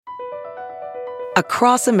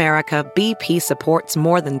Across America, BP supports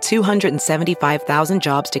more than 275,000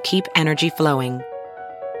 jobs to keep energy flowing.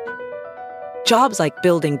 Jobs like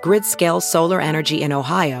building grid-scale solar energy in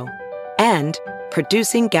Ohio and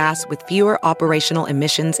producing gas with fewer operational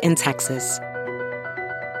emissions in Texas.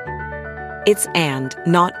 It's and,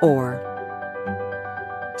 not or.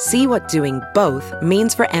 See what doing both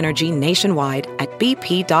means for energy nationwide at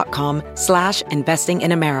bp.com/investing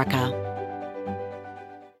in America.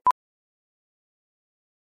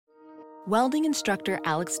 Welding instructor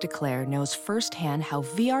Alex DeClaire knows firsthand how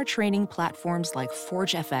VR training platforms like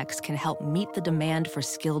ForgeFX can help meet the demand for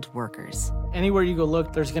skilled workers. Anywhere you go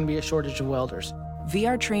look, there's going to be a shortage of welders.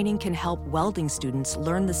 VR training can help welding students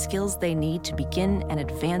learn the skills they need to begin and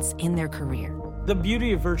advance in their career. The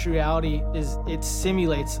beauty of virtual reality is it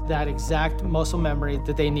simulates that exact muscle memory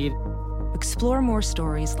that they need. Explore more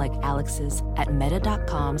stories like Alex's at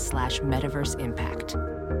meta.com/metaverseimpact.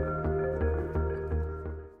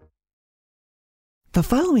 The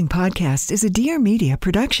following podcast is a Dear Media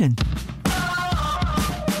production.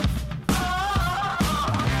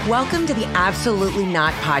 Welcome to the Absolutely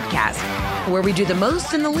Not podcast, where we do the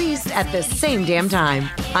most and the least at the same damn time.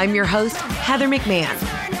 I'm your host, Heather McMahon.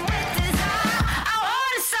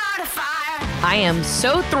 I am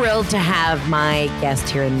so thrilled to have my guest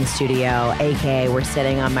here in the studio, aka we're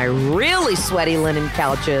sitting on my really sweaty linen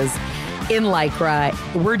couches in Lycra.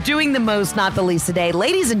 We're doing the most, not the least today.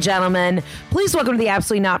 Ladies and gentlemen, please welcome to the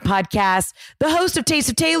Absolutely Not podcast, the host of Taste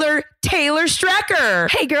of Taylor, Taylor Strecker.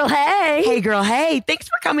 Hey, girl, hey. Hey, girl, hey. Thanks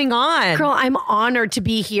for coming on. Girl, I'm honored to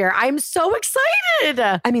be here. I'm so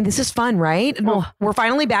excited. I mean, this is fun, right? Oh. We're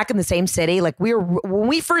finally back in the same city. Like when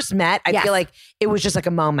we first met, I feel like it was just like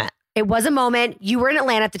a moment. It was a moment. You were in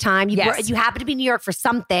Atlanta at the time. You happened to be in New York for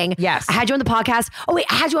something. Yes. I had you on the podcast. Oh, wait,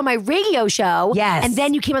 I had you on my radio show. Yes. And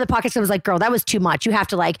then you came on the podcast and I was like, girl, that was too much. You have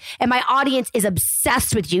to and my audience is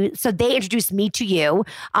obsessed with you. So they introduced me to you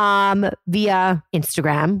via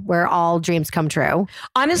Instagram, where all dreams come true.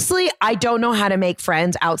 Honestly, I don't know how to make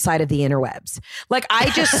friends outside of the interwebs. Like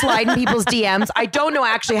I just slide in people's DMs. I don't know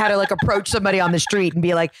actually how to approach somebody on the street and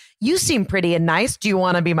be like, you seem pretty and nice. Do you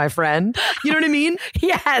want to be my friend? You know what I mean?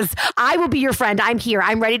 Yes. I will be your friend. I'm here.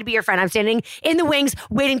 I'm ready to be your friend. I'm standing in the wings,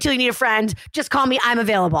 waiting till you need a friend. Just call me. I'm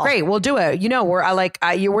available. Great. We'll do it. You know, we're like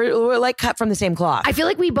cut from the same cloth. I feel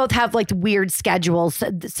like we both have weird schedules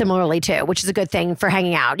similarly too, which is a good thing for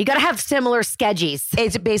hanging out. You got to have similar schedules.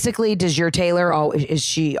 It's basically, does your Taylor, is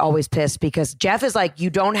she always pissed? Because Jeff is like,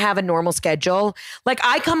 you don't have a normal schedule. Like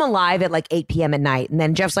I come alive at 8 p.m. at night. And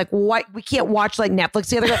then Jeff's like, what? We can't watch Netflix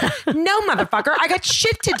together. No, motherfucker. I got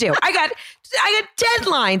shit to do. I got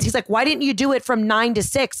deadlines. He's like, why didn't you do it from 9 to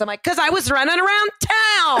 6? I'm like, because I was running around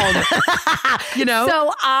town. You know?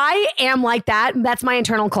 So I am like that. That's my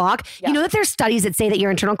internal clock. Yeah. You know that there's studies that say that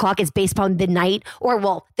your internal clock is based upon the night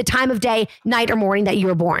the time of day, night or morning that you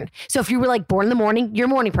were born. So if you were born in the morning, you're a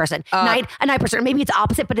morning person. Night, a night person. Or maybe it's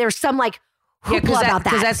opposite, but there's some because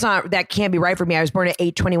that can't be right for me. I was born at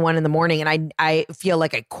 8:21 in the morning, and I feel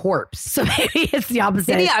like a corpse. So maybe it's the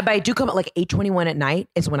opposite. Yeah, but I do come at 8:21 at night.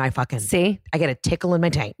 Is when I fucking see. I get a tickle in my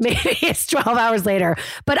tank. Maybe it's 12 hours later.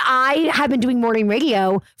 But I have been doing morning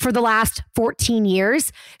radio for the last 14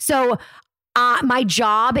 years. So my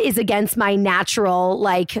job is against my natural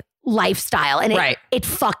lifestyle, and it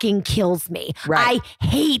fucking kills me. Right. I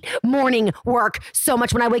hate morning work so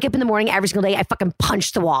mumuch. When I wake up in the morning every single day, I fucking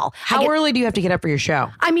punch the wall. How early do you have to get up for your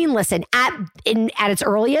show? I mean, listen, at its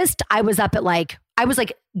earliest, I was up at I was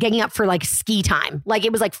getting up for ski time.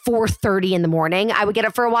 It was 4:30 in the morning. I would get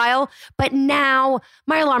up for a while, but now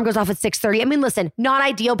my alarm goes off at 6:30. I mean, listen, not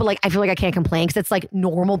ideal, but I feel like I can't complain because it's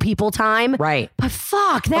normal people time. Right. But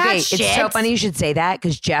fuck that shit. It's so funny you should say that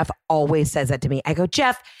because Jeff always says that to me. I go,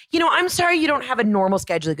 Jeff, I'm sorry you don't have a normal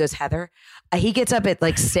schedule. He goes, Heather, he gets up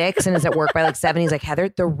at 6 and is at work by 7. He's like, Heather,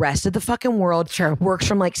 the rest of the fucking world works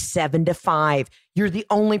from 7 to 5. You're the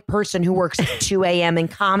only person who works at 2 a.m. in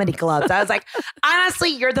comedy clubs. I was like, honestly,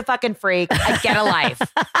 you're the fucking freak. I get a life.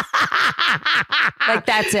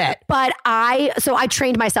 That's it. But I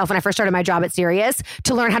trained myself when I first started my job at Sirius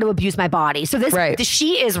to learn how to abuse my body. So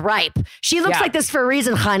she is ripe. She looks like this for a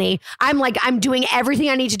reason, honey. I'm doing everything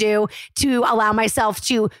I need to do to allow myself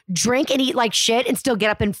to drink and eat like shit and still get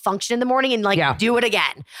up and function in the morning and do it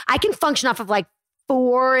again. I can function off of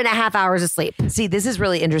 4.5 hours of sleep. See, this is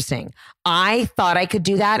really interesting. I thought I could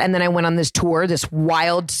do that. And then I went on this tour, this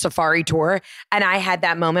wild safari tour. And I had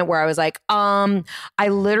that moment where I was like, I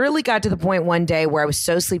literally got to the point one day where I was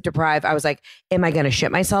so sleep deprived. I was like, am I going to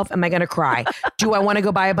shit myself? Am I going to cry? Do I want to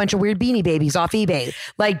go buy a bunch of weird Beanie Babies off eBay?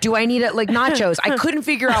 Like, do I need like nachos? I couldn't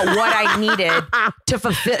figure out what I needed to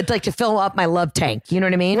fulfill, like to fill up my love tank. You know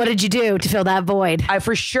what I mean? What did you do to fill that void? I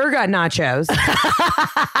for sure got nachos.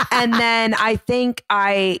 And then I think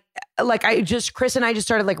Chris and I just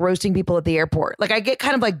started like roasting people at the airport. Like I get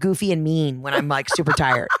kind of like goofy and mean when I'm like super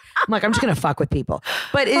tired. I'm like, I'm just going to fuck with people.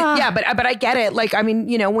 But but I get it. Like, I mean,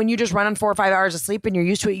 you know, when you just run on 4 or 5 hours of sleep and you're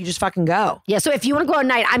used to it, you just fucking go. Yeah. So if you want to go at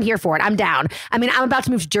night, I'm here for it. I'm down. I mean, I'm about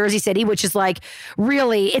to move to Jersey City, which is like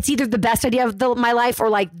really, it's either the best idea of my life or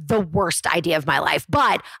like the worst idea of my life.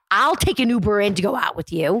 But I'll take an Uber in to go out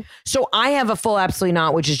with you. So I have a full absolutely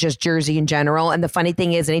not, which is just Jersey in general. And the funny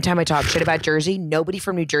thing is, anytime I talk shit about Jersey, nobody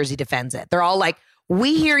from New Jersey defends it. They're all like,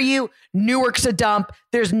 we hear you. Newark's a dump.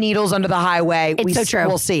 There's needles under the highway. It's so true.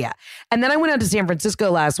 We'll see ya. And then I went out to San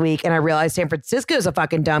Francisco last week and I realized San Francisco is a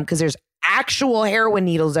fucking dump because there's actual heroin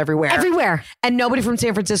needles everywhere. Everywhere. And nobody from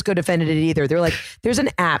San Francisco defended it either. They're like, there's an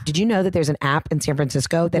app. Did you know that there's an app in San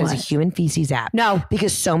Francisco that is a human feces app? No.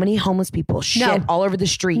 Because so many homeless people shit all over the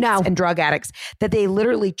streets and drug addicts that they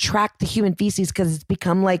literally track the human feces because it's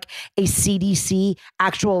become like a CDC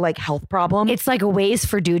actual like health problem. It's like a ways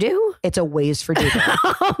for doo-doo? It's a ways for doo-doo.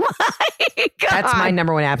 Oh my God. That's my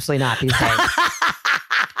number one absolutely not these days.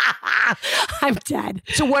 I'm dead.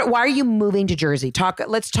 So why are you moving to Jersey?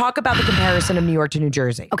 Let's talk about the comparison of New York to New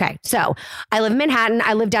Jersey. Okay. So I live in Manhattan.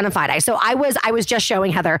 I live down in Friday. So I was just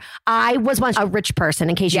showing Heather, I was once a rich person,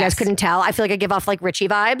 in case you guys couldn't tell. I feel like I give off like Richie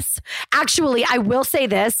vibes. Actually, I will say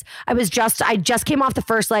this. I just came off the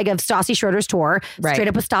first leg of Stassi Schroeder's tour, Straight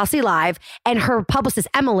Up with Stassi Live. And her publicist,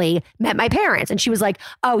 Emily, met my parents. And she was like,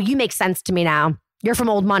 oh, you make sense to me now. You're from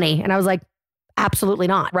old money. And I was like, absolutely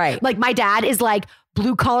not. Right. Like my dad is like,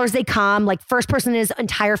 blue collars, they come, like first person in his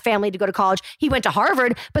entire family to go to college. He went to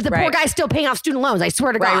Harvard, but the poor guy's still paying off student loans. I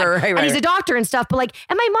swear to God. Right. And he's a doctor and stuff. But like,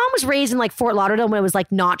 and my mom was raised in like Fort Lauderdale when it was like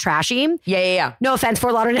not trashy. Yeah. No offense,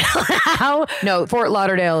 Fort Lauderdale. No, Fort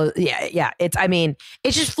Lauderdale. Yeah. It's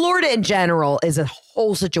just Florida in general is a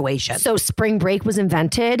whole situation. So spring break was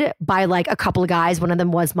invented by like a couple of guys. One of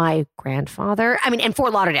them was my grandfather. I mean, in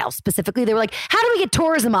Fort Lauderdale specifically, they were like, how do we get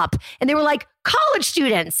tourism up? And they were like, college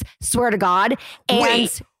students, swear to God. And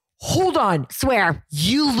wait, hold on. Swear.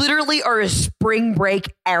 You literally are a spring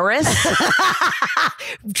break heiress?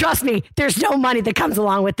 Trust me, there's no money that comes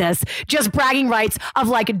along with this. Just bragging rights of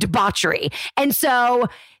like debauchery. And so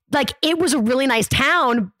like it was a really nice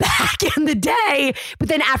town back in the day, but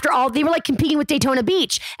then after all, they were like competing with Daytona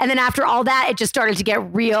Beach. And then after all that, it just started to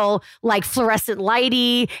get real like fluorescent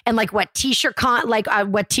lighty and like what t-shirt concerts.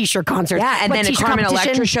 Yeah, and then Carmen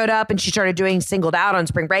Electra showed up and she started doing Singled Out on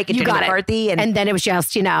spring break and Jenny McCarthy. And then it was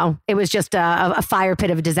just, it was just a fire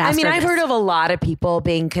pit of a disaster. I mean, I've heard of a lot of people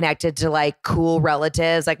being connected to like cool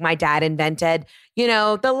relatives. Like my dad invented,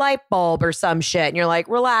 the light bulb or some shit. And you're like,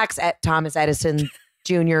 relax, at Thomas Edison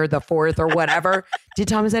Jr. the fourth or whatever. Did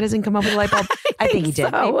Thomas Edison come up with a light bulb? I think he did.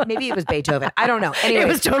 So. Maybe it was Beethoven. I don't know. Anyways, it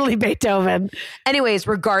was totally Beethoven. Anyways,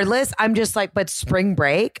 regardless, I'm just like, but spring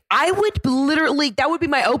break, I would literally, that would be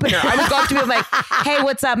my opener. I would go up to him like, hey,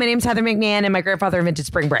 what's up? My name's Heather McMahon and my grandfather invented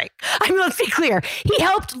spring break. I mean, let's be clear. He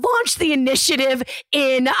helped launch the initiative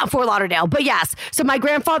in Fort Lauderdale. But yes, so my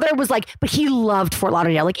grandfather was like, but he loved Fort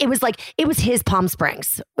Lauderdale. Like, it was his Palm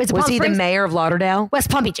Springs. Was he the mayor of Lauderdale? West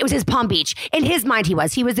Palm Beach. It was his Palm Beach. In his mind,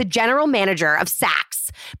 he was the general manager of Saks.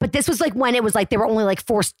 But this was like when it was like there were only like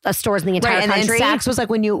 4 stores in the entire country. And Saks was like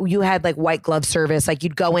when you had like white glove service. Like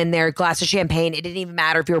you'd go in there, glass of champagne. It didn't even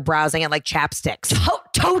matter if you were browsing at like chapsticks.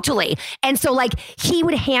 Totally. And so like he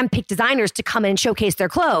would handpick designers to come in and showcase their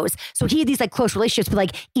clothes. So he had these like close relationships with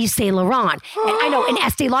like Yves Saint Laurent and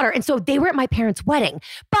Estee Lauder. And so they were at my parents' wedding.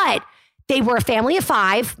 But they were a family of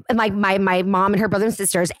 5, and like my mom and her brother and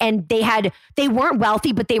sisters, and they weren't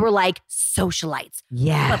wealthy, but they were like socialites.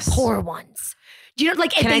 Yes. But poor ones.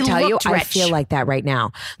 Like, can I tell you, rich. I feel like that right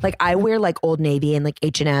now. Like I wear like Old Navy and like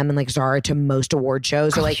H&M and like Zara to most award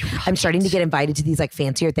shows. Or like I'm starting to get invited to these like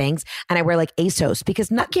fancier things, and I wear like ASOS because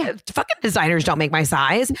fucking designers don't make my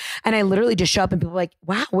size. And I literally just show up and people are like,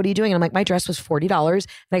 wow, what are you doing? And I'm like, my dress was $40 and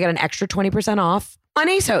I got an extra 20% off on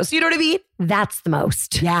ASOS. You know what I mean? That's the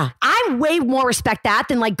most. Yeah. I way more respect that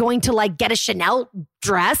than like going to like get a Chanel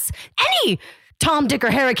dress. Any Tom, Dick, or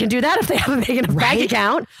Harry can do that if they have a big enough bank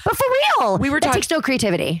account. But for real, that takes no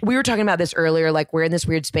creativity. We were talking about this earlier. Like we're in this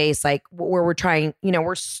weird space, like where we're trying,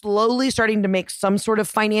 we're slowly starting to make some sort of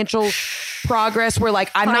financial progress. Where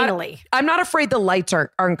like, I'm not afraid the lights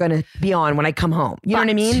aren't going to be on when I come home. You know what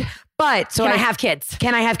I mean? But so can I have kids?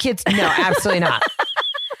 Can I have kids? No, absolutely not.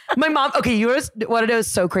 My mom, okay, you want to know is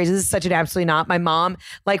so crazy. This is such an absolutely not. My mom,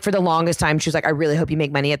 like for the longest time, she was like, I really hope you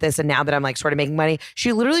make money at this. And now that I'm like sort of making money,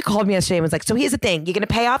 she literally called me yesterday and was like, so here's the thing. You're going to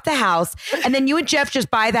pay off the house and then you and Jeff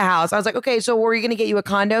just buy the house. I was like, okay, so were you going to get you a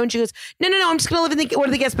condo? And she goes, no, I'm just going to live in one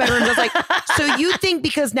of the guest bedrooms. I was like, so you think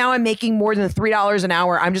because now I'm making more than $3 an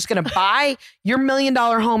hour, I'm just going to buy your $1 million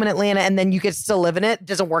home in Atlanta and then you get to still live in it? It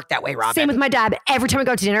doesn't work that way, Robin. Same with my dad. Every time I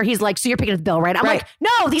go to dinner, he's like, so you're picking up the bill, right? I'm like,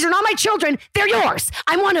 no, these are not my children. They're yours.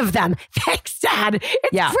 I'm one of them. Thanks, Dad.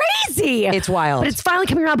 It's crazy. It's wild. But it's finally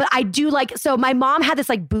coming around. But I do like, so my mom had this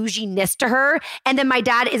like bougie-ness to her. And then my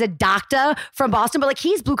dad is a doctor from Boston, but like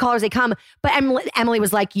he's blue collar as they come. But Emily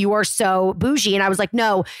was like, you are so bougie. And I was like,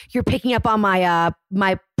 no, you're picking up on my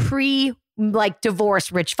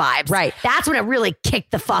divorce rich vibes. Right. That's when it really kicked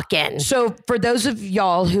the fuck in. So for those of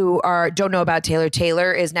y'all who don't know about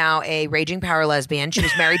Taylor is now a raging power lesbian. She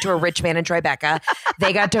was married to a rich man in Tribeca.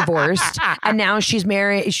 They got divorced and now she's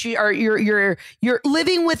married. You're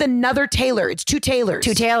living with another Taylor. It's two Taylors.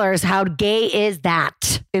 Two Taylors. How gay is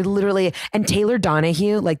that? It literally, and Taylor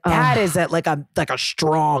Donahue, like that is like a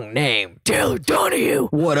strong name. Taylor Donahue.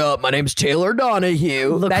 What up? My name's Taylor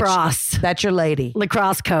Donahue. Lacrosse. That's your lady.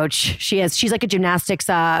 Lacrosse coach. She is. She's like a gymnastics. She's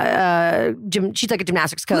like a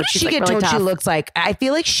gymnastics coach. She get told she looks like. I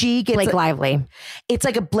feel like she gets Blake Lively. It's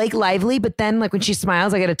like a Blake Lively, but then like when she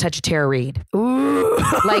smiles, I get a touch of Tara Reid. Ooh,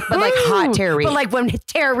 but hot Tara Reid. But like when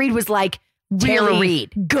Tara Reid was like Tara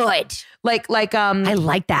Reid, good. I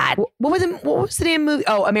like that. What was the name of the movie?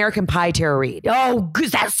 Oh, American Pie, Tara Reid. Oh,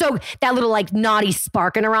 good. That's so that little like naughty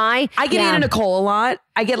spark in her eye. I get Anna Nicole a lot.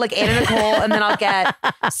 I get like Anna Nicole, and then I'll get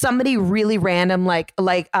somebody really random like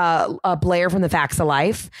Blair from The Facts of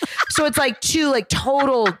Life. So it's like two like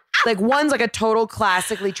total. Like one's like a total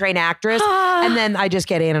classically trained actress, and then I just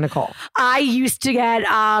get Anna Nicole. I used to get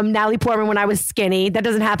Natalie Portman when I was skinny. That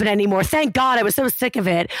doesn't happen anymore. Thank God. I was so sick of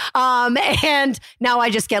it. And now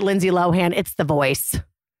I just get Lindsay Lohan. It's The Voice.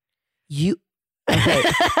 Okay.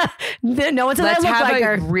 No one said Let's I look like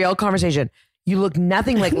her. Have a real conversation. You look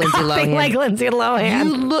nothing like Lindsay Lohan. Nothing like Lindsay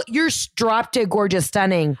Lohan. You're drop dead gorgeous,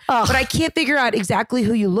 stunning. Ugh. But I can't figure out exactly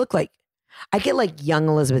who you look like. I get like young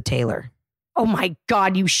Elizabeth Taylor. Oh my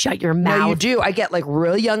God, you shut your mouth. No, you do. I get like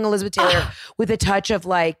real young Elizabeth Taylor with a touch of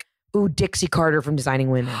like, Dixie Carter from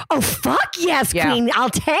Designing Women. Oh, fuck yes, Queen. I'll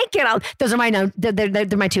take it. Those are my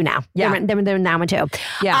they're my two now. Yeah. They're now my two.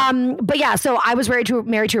 Yeah. But yeah, so I was married to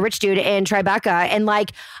a rich dude in Tribeca, and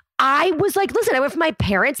like I was like, listen, I went from my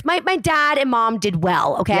parents. My dad and mom did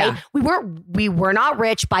well. Okay. Yeah. We were not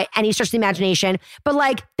rich by any stretch of the imagination, but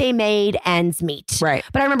like they made ends meet. Right.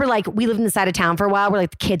 But I remember like we lived in the side of town for a while where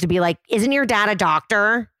like the kids would be like, isn't your dad a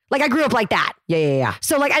doctor? Like I grew up like that. Yeah.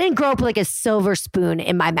 So like I didn't grow up with like a silver spoon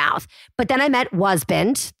in my mouth. But then I met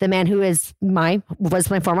Husband, the man who was my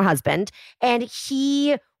former husband, and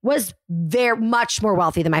he was very much more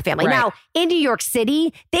wealthy than my family. Right. Now, in New York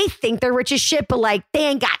City, they think they're rich as shit, but like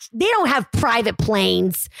they don't have private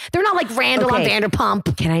planes. They're not like Randall on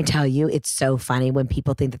Vanderpump. Can I tell you, it's so funny when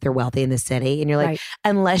people think that they're wealthy in the city and you're like,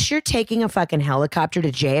 unless you're taking a fucking helicopter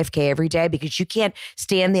to JFK every day because you can't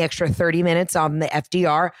stand the extra 30 minutes on the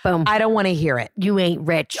FDR, boom, I don't want to hear it. You ain't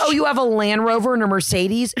rich. Oh, you have a Land Rover and a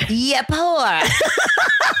Mercedes? Yeah, poor.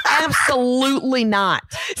 Absolutely not.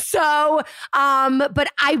 So, but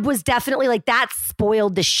I was definitely like, that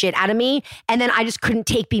spoiled the shit out of me. And then I just couldn't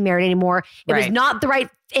take being married anymore. It was not the right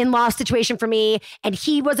in-law situation for me. And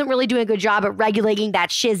he wasn't really doing a good job at regulating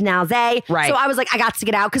that shiz now they. Right. So I was like, I got to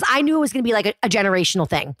get out because I knew it was going to be like a generational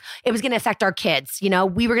thing. It was going to affect our kids. You know,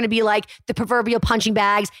 we were going to be like the proverbial punching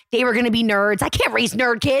bags. They were going to be nerds. I can't raise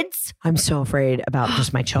nerd kids. I'm so afraid about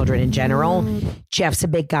just my children in general. Jeff's a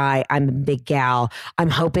big guy. I'm a big gal. I'm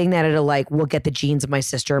hoping that we'll get the genes of my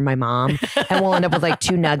sister and my mom and we'll end up with like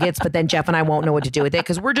two nuggets, but then Jeff and I won't know what to do with it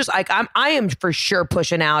because we're just like, I am for sure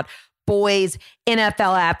pushing out boys,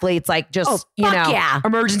 NFL athletes, like just,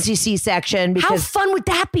 emergency C-section. Because how fun would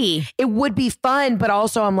that be? It would be fun, but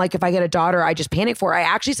also I'm like, if I get a daughter, I just panic for her. I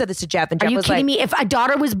actually said this to Jeff and Jeff was like, are you kidding me? If a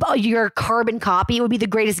daughter was your carbon copy, it would be the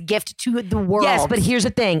greatest gift to the world. Yes, but here's the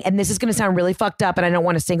thing, and this is going to sound really fucked up, and I don't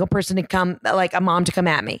want a single person to come, like a mom to come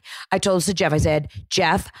at me. I told this to Jeff. I said,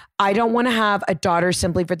 Jeff, I don't want to have a daughter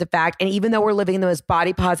simply for the fact, and even though we're living in the most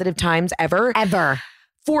body positive times ever,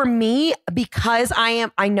 For me, because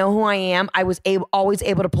I know who I am, I was always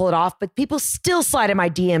able to pull it off, but people still slide in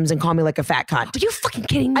my DMs and call me like a fat cunt. Are you fucking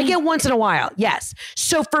kidding me? I get once in a while, yes.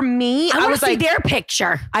 So for me, I was see like, their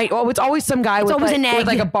picture. it's always some guy with always an egg. with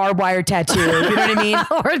like a barbed wire tattoo. You know what I mean?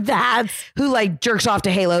 Or that. Who like jerks off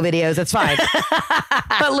to Halo videos. That's fine.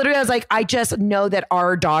 But literally, I was like, I just know that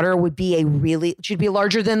our daughter would be she'd be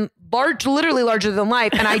literally larger than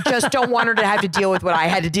life. And I just don't want her to have to deal with what I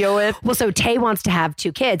had to deal with. Well, so Tay wants to have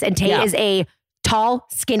 2 kids, and Tay is a tall,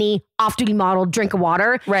 skinny, off-duty model, drink of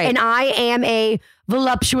water. Right. And I am a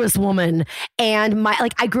voluptuous woman. And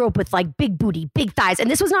I grew up with like big booty, big thighs. And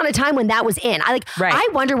this was not a time when that was in. I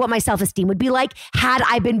wonder what my self-esteem would be like had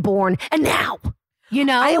I been born and now. You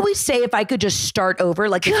know, I always say if I could just start over,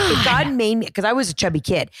 like if God made me, because I was a chubby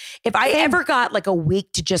kid, if I ever got like a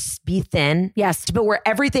week to just be thin, yes, but where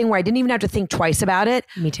I didn't even have to think twice about it.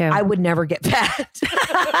 Me too. I would never get fat.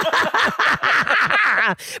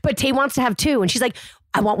 But Tay wants to have 2, and she's like,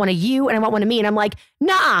 I want one of you and I want one of me, and I'm like,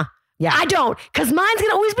 nah. Yeah, I don't, because mine's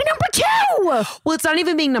gonna always be number 2. Well, it's not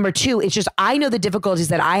even being number 2. It's just I know the difficulties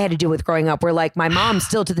that I had to deal with growing up. Where like my mom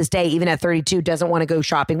still to this day, even at 32, doesn't want to go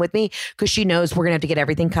shopping with me because she knows we're gonna have to get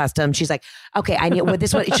everything custom. She's like, okay, I need with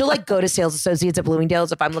this one. She'll like go to sales associates at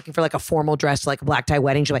Bloomingdale's if I'm looking for like a formal dress, like a black tie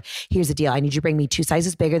wedding. She'll be like, here's the deal. I need you to bring me 2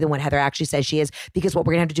 sizes bigger than what Heather actually says she is, because what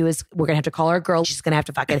we're gonna have to do is we're gonna have to call our girl. She's gonna have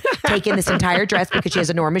to fucking take in this entire dress because she has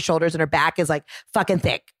enormous shoulders and her back is like fucking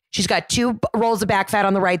thick. She's got 2 rolls of back fat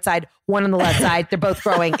on the right side, 1 on the left side. They're both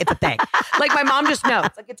growing. It's a thing. Like my mom just knows.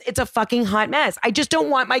 Like it's a fucking hot mess. I just don't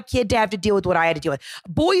want my kid to have to deal with what I had to deal with.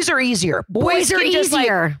 Boys are easier. Boys are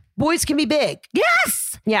easier. Boys can be big. Yes.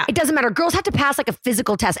 Yeah. It doesn't matter. Girls have to pass like a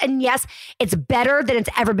physical test. And yes, it's better than it's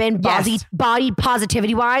ever been body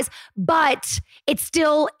positivity wise, but it's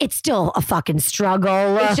still a fucking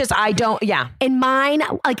struggle. It's just, And mine,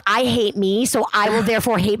 like I hate me, so I will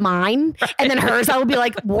therefore hate mine. Right. And then hers, I will be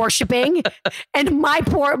like worshiping. And my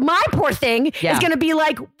poor thing is going to be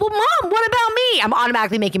like, well, Mom, what about me? I'm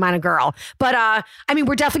automatically making mine a girl. But I mean,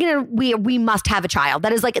 we're definitely we must have a child.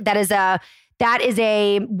 That is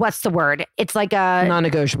a, what's the word? It's like a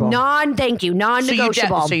non-negotiable.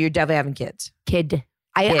 Non-negotiable. So you're definitely having kids. Kid.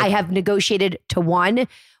 I have negotiated to 1.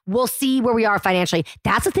 We'll see where we are financially.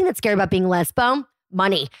 That's the thing that's scary about being lesbo.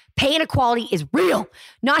 Money. Pay inequality is real.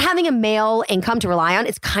 Not having a male income to rely on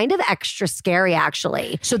is kind of extra scary,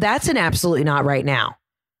 actually. So that's an absolutely not right now.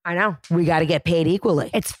 I know. We got to get paid equally.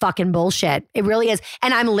 It's fucking bullshit. It really is.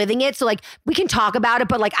 And I'm living it. So like we can talk about it,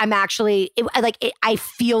 but like I'm actually, I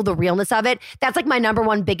feel the realness of it. That's like my number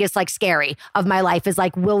one biggest like scary of my life is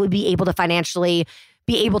like, will we be able to financially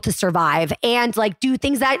be able to survive and like do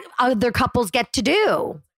things that other couples get to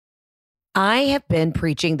do? I have been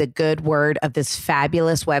preaching the good word of this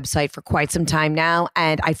fabulous website for quite some time now.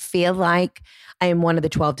 And I feel like I am one of the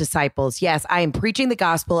 12 disciples. Yes, I am preaching the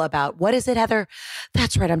gospel about, what is it, Heather?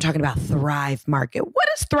 That's right. I'm talking about Thrive Market. What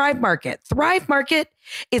is Thrive Market? Thrive Market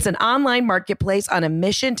is an online marketplace on a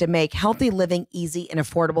mission to make healthy living easy and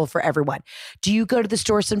affordable for everyone. Do you go to the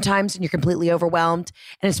store sometimes and you're completely overwhelmed?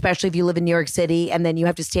 And especially if you live in New York City and then you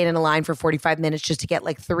have to stand in a line for 45 minutes just to get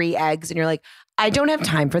like 3 eggs and you're like, I don't have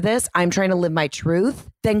time for this. I'm trying to live my truth.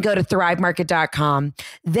 Then go to thrivemarket.com.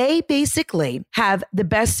 They basically have the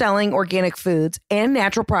best-selling organic foods and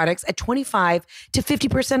natural products at 25 to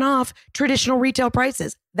 50% off traditional retail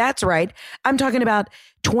prices. That's right. I'm talking about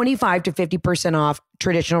 25 to 50% off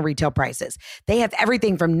traditional retail prices. They have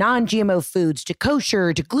everything from non-GMO foods to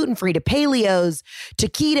kosher to gluten-free to paleos to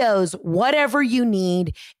ketos, whatever you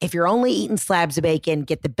need. If you're only eating slabs of bacon,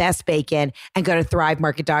 get the best bacon and go to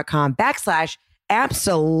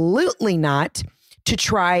thrivemarket.com/absolutely not to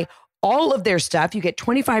try all of their stuff. You get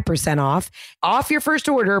 25% off your first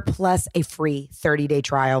order plus a free 30-day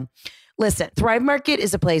trial. Listen, Thrive Market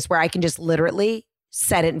is a place where I can just literally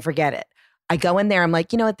set it and forget it. I go in there, I'm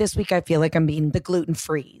like, you know what, this week I feel like I'm eating the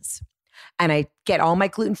gluten-frees. And I get all my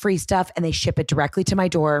gluten-free stuff and they ship it directly to my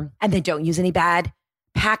door and they don't use any bad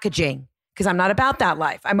packaging because I'm not about that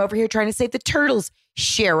life. I'm over here trying to save the turtles,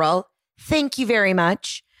 Cheryl. Thank you very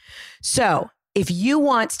much. So if you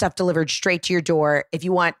want stuff delivered straight to your door, if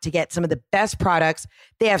you want to get some of the best products,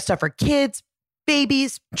 they have stuff for kids,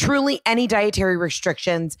 babies, truly any dietary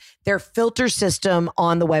restrictions. Their filter system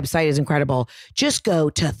on the website is incredible. Just go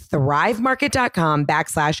to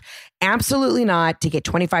thrivemarket.com/absolutely not to get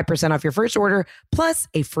 25% off your first order plus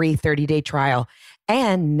a free 30-day trial.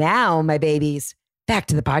 And now, my babies, back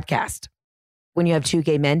to the podcast. when you have two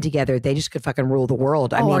gay men together, they just could fucking rule the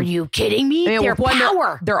world. I mean, are you kidding me? They're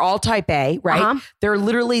power. They're all type A, right? Uh-huh. They're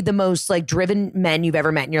literally the most like driven men you've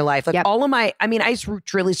ever met in your life. Like all of my, I mean, I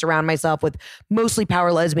truly surround myself with mostly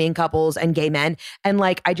power lesbian couples and gay men. And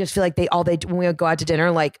like, I just feel like when we go out to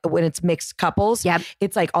dinner, like when it's mixed couples,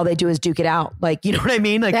 it's like all they do is duke it out. Like, you know what I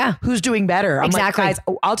mean? Like who's doing better? I'm exactly. like,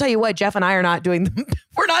 guys, I'll tell you what, Jeff and I are not doing,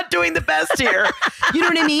 we're not doing the best here. You know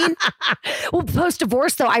what I mean? Well,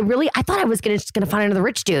 post-divorce though, I thought I was just gonna find another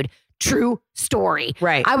rich dude. True story.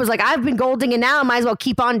 Right. I was like, I've been gold digging now. I might as well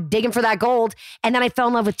keep on digging for that gold. And then I fell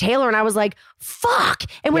in love with Taylor and I was like, fuck.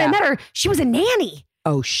 And when I met her, she was a nanny.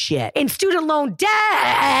 Oh shit. In student loan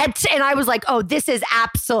debt. And I was like, oh, this is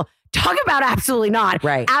talk about absolutely not.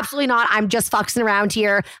 Right. Absolutely not. I'm just fucking around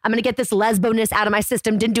here. I'm going to get this lesbo-ness out of my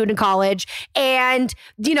system. Didn't do it in college. And,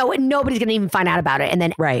 nobody's going to even find out about it. And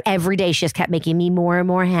then every day she just kept making me more and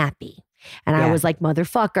more happy. And I was like,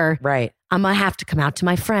 motherfucker. Right. I'm going to have to come out to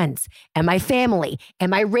my friends and my family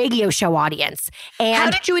and my radio show audience. And how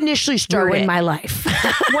did you initially start in my life?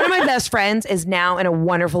 One of my best friends is now in a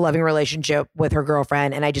wonderful, loving relationship with her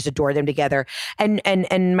girlfriend, and I just adore them together. And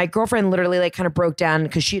my girlfriend literally like kind of broke down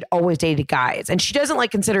because she'd always dated guys, and she doesn't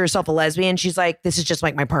like consider herself a lesbian. She's like, this is just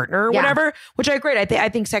like my partner or whatever, which I agree. I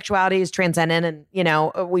think sexuality is transcendent, and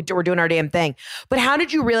we're doing our damn thing. But how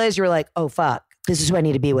did you realize you were like, oh fuck, this is who I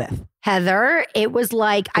need to be with? Heather, it was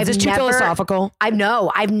like, Is this too philosophical?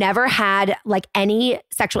 I've never had like any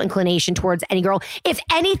sexual inclination towards any girl. If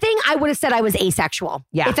anything, I would have said I was asexual.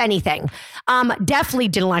 Yeah. If anything. Definitely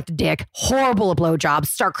didn't like the dick. Horrible at blowjobs.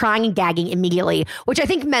 Start crying and gagging immediately, which I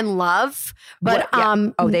think men love. But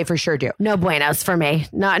they for sure do. No buenos for me.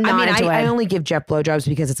 I only give Jeff blowjobs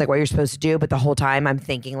because it's like what you're supposed to do. But the whole time I'm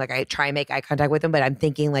thinking, like, I try and make eye contact with him, but I'm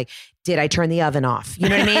thinking like, did I turn the oven off? You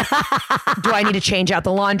know what I mean? Do I need to change out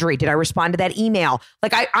the laundry? Did I respond to that email?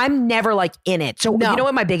 Like I'm never like in it. So you know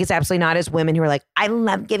what my biggest absolutely not is? Women who are like, I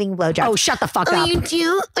love giving blowjobs. Oh, shut the fuck up. You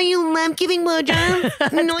do? Oh, you love giving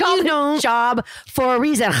blowjobs? No, you don't. Job for a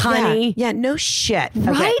reason, honey. Yeah, no shit. Okay.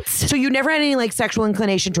 Right? So you never had any like sexual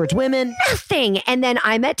inclination towards women? Nothing. And then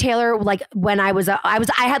I met Taylor like when I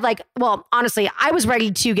had like, well, honestly, I was ready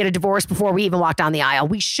to get a divorce before we even walked down the aisle.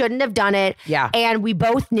 We shouldn't have done it. Yeah. And we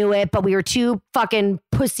both knew it, but we were too fucking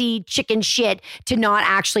pussy chicken shit to not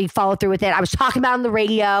actually follow through with it. I was talking about it on the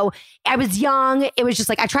radio. I was young. It was just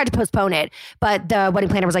like, I tried to postpone it, but the wedding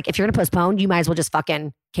planner was like, if you're going to postpone, you might as well just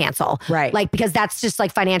fucking cancel. Right. Like, because that's just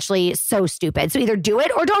like financially so stupid. So either do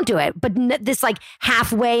it or don't do it. But this like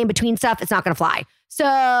halfway in between stuff, it's not going to fly. So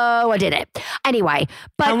I did it. Anyway.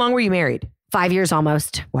 But how long were you married? 5 years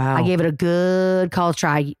almost. Wow. I gave it a good college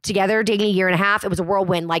try. Together, dating a year and a half. It was a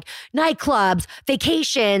whirlwind, like nightclubs,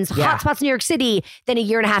 vacations, hot spots in New York City. Then a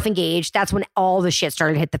year and a half engaged. That's when all the shit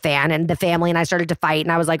started to hit the fan, and the family and I started to fight.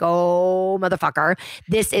 And I was like, oh, motherfucker,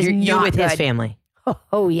 this is you not with good. His family.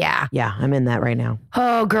 Oh yeah. Yeah, I'm in that right now.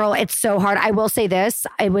 Oh girl, it's so hard. I will say this.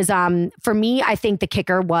 It was for me, I think the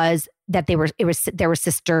kicker was that there were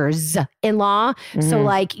sisters-in-law. Mm-hmm. So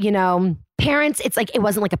like, parents, it's like, it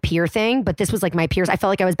wasn't like a peer thing, but this was like my peers. I felt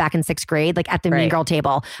like I was back in 6th grade, like at the mean girl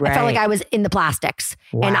table. Right. I felt like I was in the plastics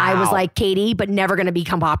and I was like Katie, but never going to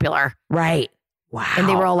become popular. Right. Wow. And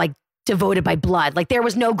they were all like devoted by blood. Like there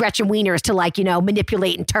was no Gretchen Wieners to like,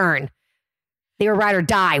 manipulate and turn. They were ride or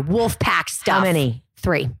die, wolf pack stuff. How many?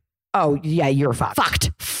 3. Oh yeah, you're fucked.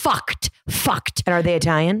 Fucked. And are they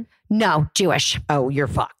Italian? No, Jewish. Oh, you're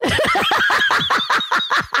fucked.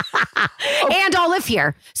 And all live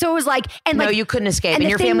here. So it was like, and like, no, you couldn't escape. And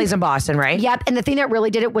your family's in Boston, right? Yep. And the thing that really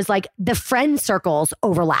did it was like the friend circles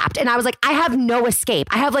overlapped. And I was like, I have no escape.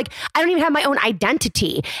 I don't even have my own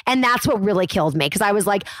identity. And that's what really killed me. Cause I was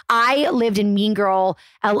like, I lived in mean girl,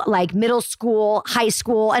 like middle school, high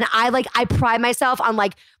school. And I pride myself on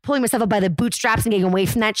like pulling myself up by the bootstraps and getting away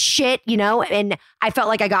from that shit, and I felt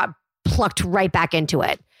like I got plucked right back into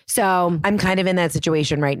it. So I'm kind of in that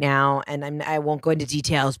situation right now, and I won't go into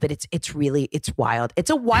details, but it's wild. It's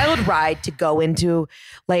a wild ride to go into,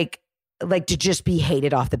 like to just be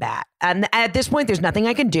hated off the bat. And at this point, there's nothing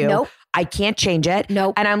I can do. Nope. I can't change it.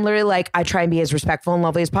 Nope. And I'm literally like, I try and be as respectful and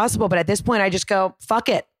lovely as possible, but at this point, I just go, fuck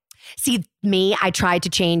it. See, I tried to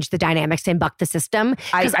change the dynamics and buck the system.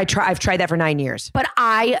 I've tried that for 9 years. But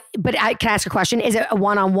I can I ask a question? Is it a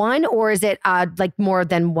one-on-one or is it like more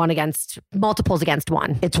than multiples against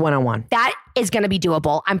one? It's one-on-one. That is going to be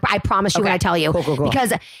doable. I promise you when I tell you. Cool.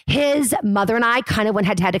 Because his mother and I kind of went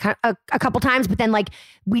head-to-head a couple times, but then like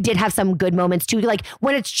we did have some good moments too. Like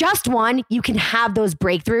when it's just one, you can have those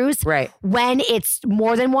breakthroughs. Right. When it's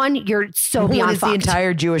more than one, you're so beyond fucked. It's the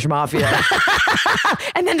entire Jewish mafia.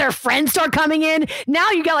 And then their friends start start coming in. Now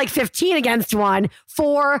you got like 15 against one.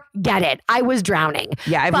 Forget it. I was drowning.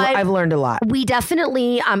 Yeah, I've learned a lot. We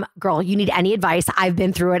definitely, girl, you need any advice? I've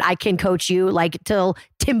been through it. I can coach you like till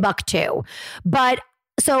Timbuktu. But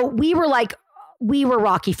so we were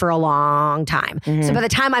rocky for a long time. Mm-hmm. So by the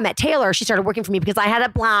time I met Taylor, she started working for me because I had a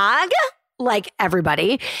blog like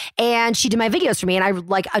everybody. And she did my videos for me. And I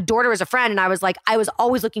like adored her as a friend. And I was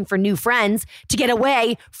always looking for new friends to get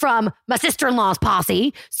away from my sister-in-law's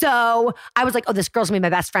posse. So I was like, oh, this girl's gonna be my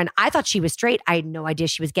best friend. I thought she was straight. I had no idea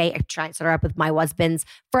she was gay. I tried to set her up with my husband's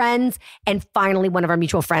friends. And finally, one of our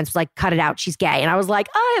mutual friends was like, cut it out. She's gay. And I was like,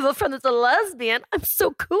 I have a friend that's a lesbian. I'm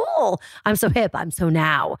so cool. I'm so hip. I'm so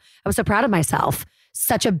now. I was so proud of myself.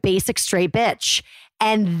 Such a basic straight bitch.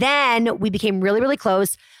 And then we became really, really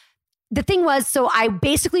close. The thing was, so I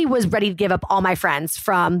basically was ready to give up all my friends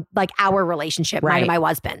from like our relationship, mine and my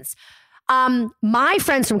husband's. My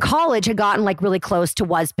friends from college had gotten like really close to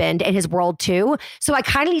husband and his world too. So I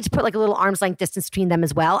kind of need to put like a little arm's length distance between them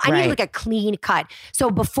as well. I need like a clean cut. So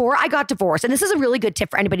before I got divorced, and this is a really good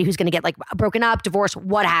tip for anybody who's going to get like broken up, divorced,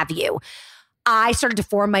 what have you. I started to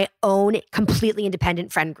form my own completely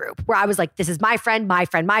independent friend group where I was like, this is my friend, my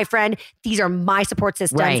friend, my friend. These are my support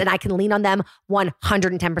systems and I can lean on them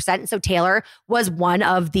 110%. And so Taylor was one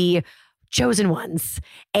of the chosen ones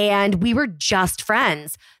and we were just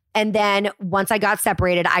friends. And then once I got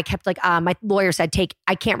separated, I kept like, my lawyer said,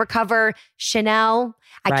 I can't recover Chanel.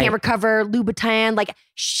 I can't recover Louboutin, like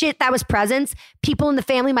shit that was presents. People in the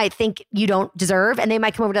family might think you don't deserve and they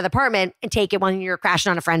might come over to the apartment and take it when you're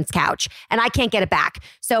crashing on a friend's couch. And I can't get it back.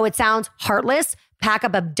 So it sounds heartless. Pack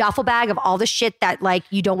up a duffel bag of all the shit that like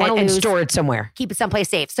you don't want to lose. And store it somewhere. Keep it someplace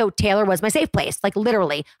safe. So Taylor was my safe place. Like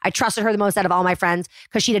literally, I trusted her the most out of all my friends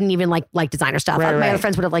because she didn't even like designer stuff. My other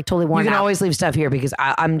friends would have like totally worn it. You can out. always leave stuff here because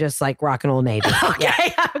I'm just like rocking old Navy.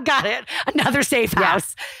 Okay, got it. Another safe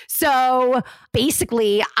house. So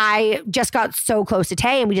basically, I just got so close to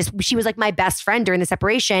Tay and she was like my best friend during the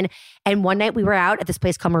separation. And one night we were out at this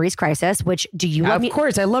place called Marie's Crisis, which do you love? Of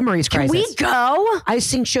course, I love Marie's Crisis. Can we go? I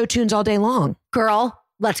sing show tunes all day long. Girl,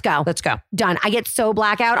 let's go. Let's go. Done. I get so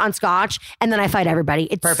blackout on scotch and then I fight everybody.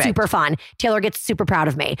 It's super fun. Taylor gets super proud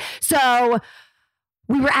of me. So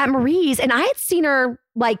we were at Marie's and I had seen her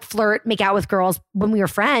like flirt, make out with girls when we were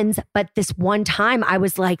friends. But this one time I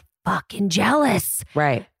was like fucking jealous.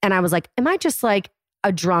 Right. And I was like, am I just like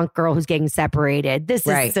a drunk girl who's getting separated? This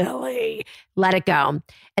is silly. Let it go.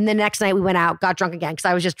 And the next night we went out, got drunk again because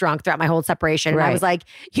I was just drunk throughout my whole separation. And I was like,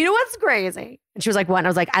 you know what's crazy? And she was like, what? And I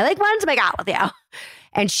was like, I like wanting to make out with you.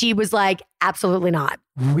 And she was like, absolutely not.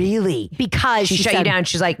 Really? Because she shut you down.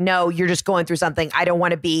 She's like, no, you're just going through something. I don't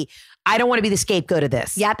want to be the scapegoat of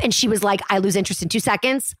this. Yep. And she was like, I lose interest in 2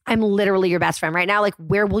 seconds. I'm literally your best friend right now. Like,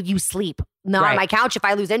 where will you sleep? Not on my couch if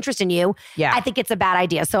I lose interest in you. Yeah. I think it's a bad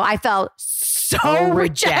idea. So I felt so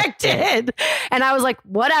rejected. And I was like,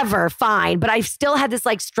 whatever, fine. But I still had this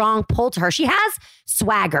like strong pull to her. She has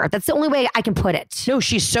swagger. That's the only way I can put it. No,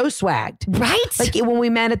 she's so swagged. Right? Like when we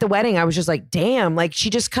met at the wedding, I was just like, damn, like she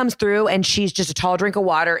just comes through and she's just a tall drink of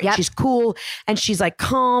water and she's cool and she's like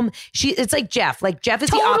calm. It's like Jeff. Like Jeff is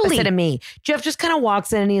the opposite of me. Jeff just kind of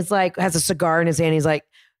walks in and he's like, has a cigar in his hand. He's like,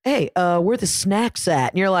 hey, where the snacks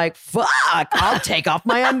at? And you're like, fuck, I'll take off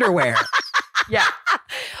my underwear. Yeah.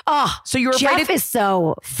 Oh, so you're Jeff is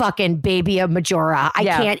so fucking baby of Majora. I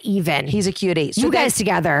can't even. He's a cutie. So you guys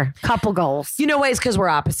together, couple goals. You know why? It's because we're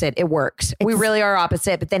opposite. It works. We really are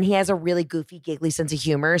opposite. But then he has a really goofy, giggly sense of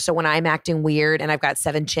humor. So when I'm acting weird and I've got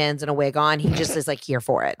 7 chins and a wig on, he just is like here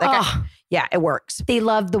for it. Like yeah, it works. They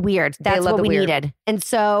love the weird. That's what we needed. And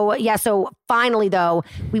so, so finally though,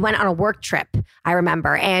 we went on a work trip, I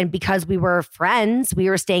remember. And because we were friends, we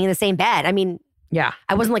were staying in the same bed. I mean,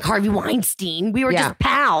 I wasn't like Harvey Weinstein. We were just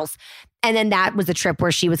pals. And then that was the trip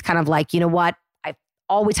where she was kind of like, you know what? I've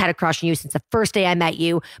always had a crush on you since the first day I met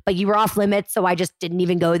you, but you were off limits. So I just didn't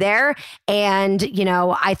even go there. And, you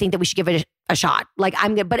know, I think that we should give it a shot. Like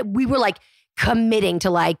but we were like committing to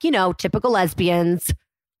like, you know, typical lesbians.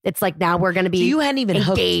 It's like now we're going to be you hadn't even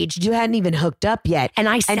engaged. You hadn't even hooked up yet. And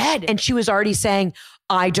I said. And she was already saying,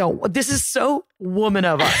 I don't. This is so woman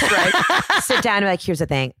of us, right? Sit down and be like, here's the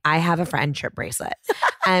thing. I have a friendship bracelet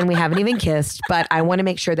and we haven't even kissed, but I want to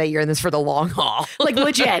make sure that you're in this for the long haul. Like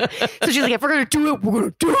legit. So she's like, if we're going to do it, we're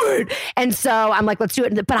going to do it. And so I'm like, let's do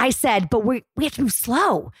it. But I said, but we have to move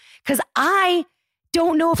slow because I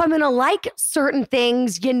don't know if I'm going to like certain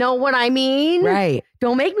things. You know what I mean? Right.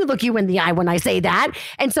 Don't make me look you in the eye when I say that.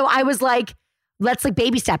 And so I was like, let's like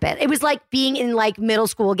baby step it. It was like being in like middle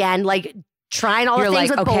school again, like trying all the things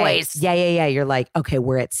with boys. Yeah. You're like, okay,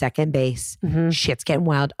 we're at second base. Mm-hmm. Shit's getting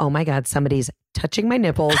wild. Oh my God, somebody's touching my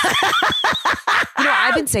nipples. You know,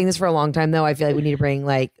 I've been saying this for a long time though. I feel like we need to bring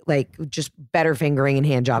like just better fingering and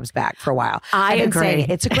hand jobs back for a while. I've been agree. Saying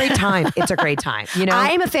it's a great time. It's a great time. You know, I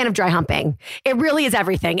am a fan of dry humping. It really is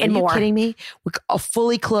everything and more. Are you kidding me?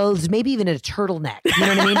 Fully clothed, maybe even in a turtleneck. You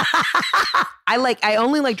know what I mean? I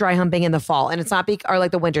only like dry humping in the fall, and it's not or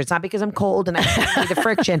like the winter. It's not because I'm cold and I need the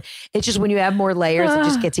friction. It's just when you have more layers, it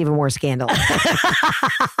just gets even more scandalous.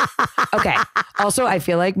 Okay. Also, I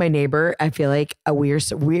feel like my neighbor. We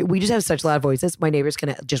just have such loud voices. My neighbor's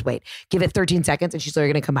gonna just wait. Give it 13 seconds, and she's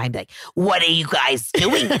literally gonna come by and be like, "What are you guys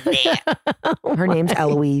doing in there?" Her name's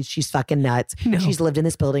Eloise. She's fucking nuts. No. She's lived in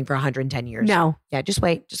this building for 110 years. No. Yeah, just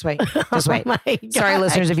wait. Just wait. Oh my Sorry, God,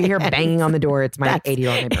 listeners, if you hear banging on the door, it's my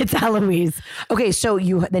 80-year-old neighbor. It's Eloise. Okay, so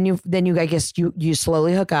you I guess you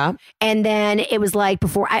slowly hook up. And then it was like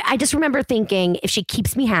before, I just remember thinking, if she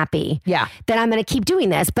keeps me happy, then I'm going to keep doing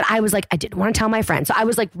this. But I was like, I didn't want to tell my friends. So I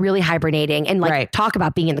was like really hibernating and like talk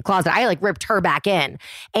about being in the closet. I like ripped her back in.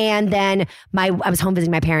 And then I was home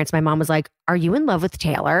visiting my parents. My mom was like, are you in love with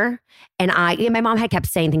Taylor? And my mom had kept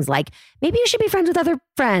saying things like, maybe you should be friends with other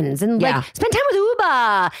friends and like spend time with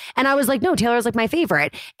Uba. And I was like, no, Taylor's like my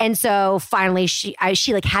favorite. And so finally she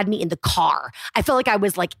like had me in the car. I felt like I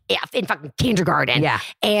was like in fucking kindergarten. Yeah.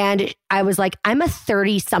 And I was like, I'm a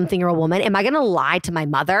 30-something-year-old woman. Am I going to lie to my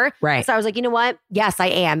mother? Right. So I was like, you know what? Yes, I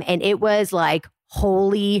am. And it was like,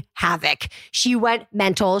 holy havoc. She went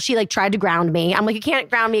mental. She like tried to ground me. I'm like, you can't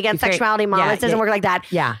ground me against sexuality, Mom. It doesn't work like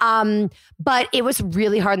that. Yeah. But it was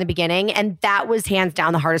really hard in the beginning. And that was hands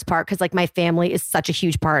down the hardest part because like my family is such a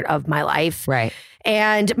huge part of my life. Right.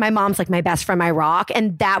 And my mom's like my best friend, my rock.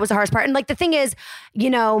 And that was the hardest part. And like the thing is, you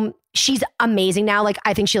know, she's amazing now. Like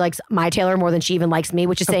I think she likes my Taylor more than she even likes me,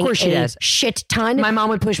 which is saying a shit ton. My mom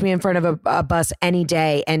would push me in front of a bus any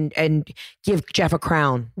day and give Jeff a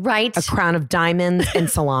crown. Right. A crown of diamonds and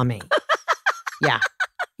salami. Yeah.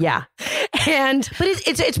 Yeah. But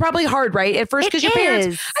it's probably hard, right? At first, because your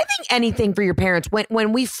parents, I think anything for your parents,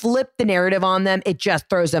 when we flip the narrative on them, it just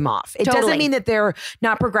throws them off. It doesn't mean that they're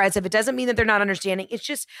not progressive. It doesn't mean that they're not understanding. It's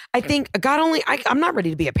just, I think I'm not ready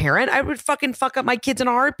to be a parent. I would fucking fuck up my kids in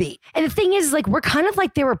a heartbeat. And the thing is, like, we're kind of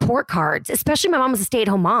like their report cards, especially my mom was a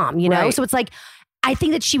stay-at-home mom, you know? So it's like, I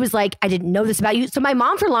think that she was like, I didn't know this about you. So my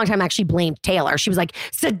mom for a long time actually blamed Taylor. She was like,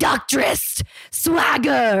 seductress,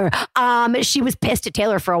 swagger. She was pissed at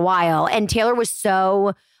Taylor for a while. And Taylor was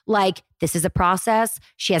so like, this is a process.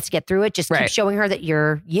 She has to get through it. Just keep showing her that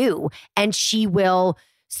you're you. And she will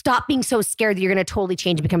stop being so scared that you're going to totally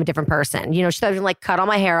change and become a different person. You know, she started like cut all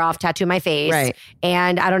my hair off, tattoo my face,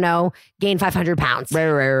 and I don't know, gain 500 pounds.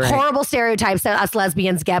 Right. Horrible stereotypes that us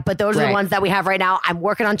lesbians get, but those are the ones that we have right now. I'm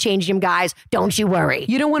working on changing them, guys. Don't you worry.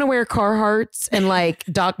 You don't want to wear Carhartts and like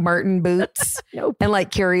Doc Marten boots and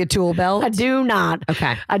like carry a tool belt? I do not.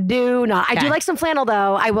 Okay. I do not. I do like some flannel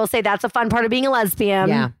though. I will say that's a fun part of being a lesbian.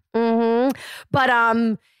 Yeah. Mm-hmm.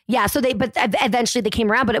 But yeah, but eventually they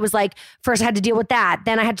came around, but it was like, first I had to deal with that.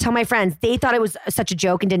 Then I had to tell my friends. They thought it was such a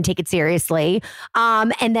joke and didn't take it seriously.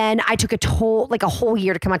 And then I took a whole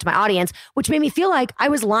year to come out to my audience, which made me feel like I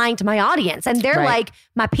was lying to my audience. And they're like,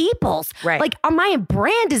 my peoples. Like my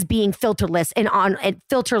brand is being filterless and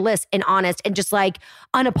honest and just like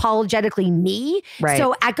unapologetically me.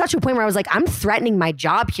 So I got to a point where I was like, I'm threatening my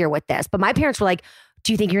job here with this. But my parents were like,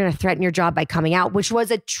 do you think you're going to threaten your job by coming out? Which was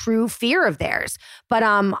a true fear of theirs. But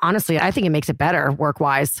honestly, I think it makes it better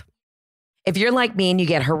work-wise. If you're like me and you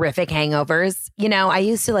get horrific hangovers, you know, I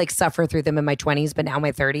used to like suffer through them in my 20s, but now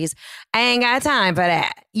my 30s, I ain't got time for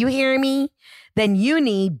that. You hear me? Then you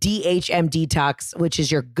need DHM Detox, which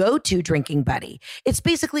is your go-to drinking buddy. It's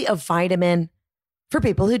basically a vitamin for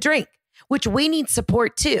people who drink, which we need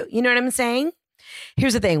support too. You know what I'm saying?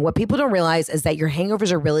 Here's the thing. What people don't realize is that your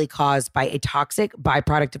hangovers are really caused by a toxic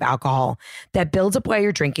byproduct of alcohol that builds up while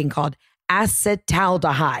you're drinking called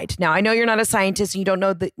acetaldehyde. Now, I know you're not a scientist and you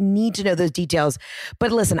don't need to know those details,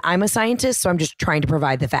 but listen, I'm a scientist, so I'm just trying to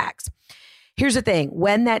provide the facts. Here's the thing.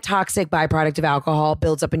 When that toxic byproduct of alcohol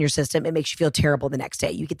builds up in your system, it makes you feel terrible the next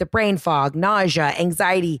day. You get the brain fog, nausea,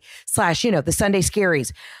 anxiety, / the Sunday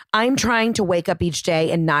scaries. I'm trying to wake up each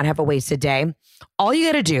day and not have a wasted day. All you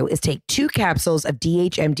got to do is take 2 capsules of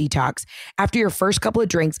DHM Detox after your first couple of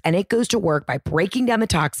drinks, and it goes to work by breaking down the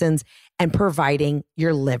toxins and providing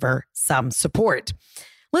your liver some support.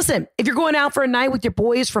 Listen, if you're going out for a night with your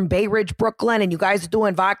boys from Bay Ridge, Brooklyn, and you guys are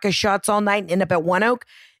doing vodka shots all night and end up at One Oak,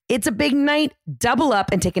 it's a big night. Double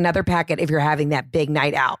up and take another packet if you're having that big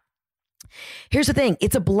night out. Here's the thing.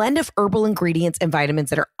 It's a blend of herbal ingredients and vitamins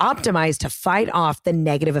that are optimized to fight off the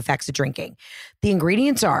negative effects of drinking. The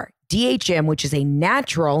ingredients are DHM, which is a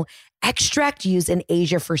natural extract used in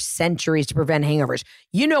Asia for centuries to prevent hangovers.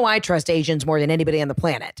 You know I trust Asians more than anybody on the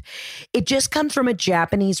planet. It just comes from a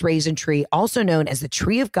Japanese raisin tree, also known as the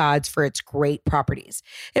tree of gods for its great properties.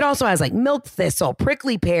 It also has like milk thistle,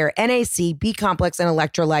 prickly pear, NAC, B complex, and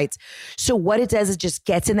electrolytes. So what it does is just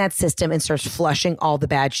gets in that system and starts flushing all the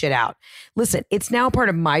bad shit out. Listen, it's now part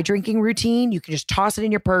of my drinking routine. You can just toss it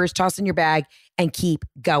in your purse, toss it in your bag, and keep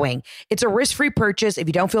going. It's a risk-free purchase. If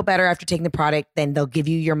you don't feel better after taking the product, then they'll give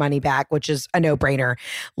you your money back, which is a no-brainer.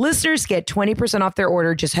 Listeners get 20% off their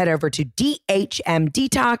order. Just head over to DHM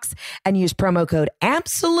Detox and use promo code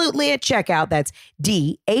ABSOLUTELY at checkout. That's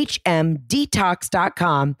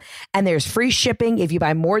DHMDetox.com. And there's free shipping if you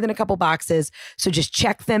buy more than a couple boxes. So just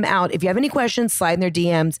check them out. If you have any questions, slide in their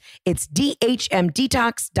DMs. It's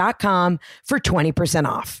DHMDetox.com for 20%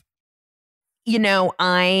 off. You know,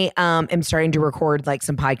 I am starting to record like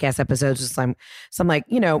some podcast episodes with some like,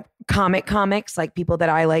 you know, comics, like people that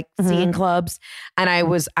I like see in clubs. And I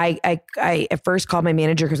at first called my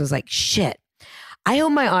manager because I was like, shit, I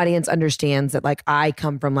hope my audience understands that like I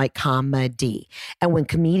come from like comedy. And when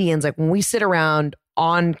comedians, like when we sit around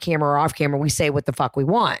on camera or off camera, we say what the fuck we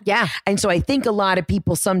want. Yeah. And so I think a lot of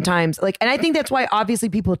people sometimes like, and I think that's why obviously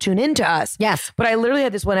people tune into us. Yes. But I literally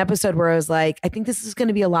had this one episode where I was like, I think this is going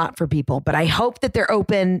to be a lot for people, but I hope that they're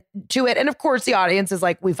open to it. And of course the audience is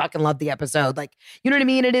like, we fucking love the episode. Like, you know what I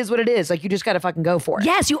mean? It is what it is. Like, you just got to fucking go for it.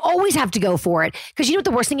 Yes, you always have to go for it. Because you know what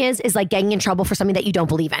the worst thing is like getting in trouble for something that you don't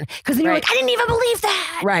believe in. Because then you're like, I didn't even believe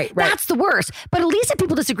that. Right. That's the worst. But at least if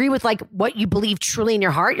people disagree with like what you believe truly in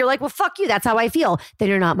your heart, you're like, well, fuck you. That's how I feel. Then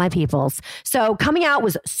you're not my peoples. So coming out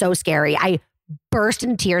was so scary. I burst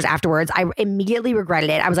into tears afterwards. I immediately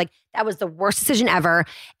regretted it. I was like, that was the worst decision ever.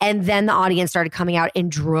 And then the audience started coming out in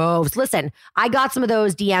droves. Listen, I got some of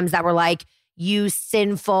those DMs that were like, you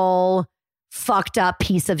sinful, fucked up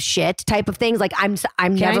piece of shit type of things. Like I'm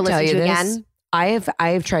never listening to you again. I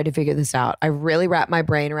have tried to figure this out. I really wrapped my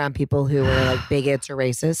brain around people who are like bigots or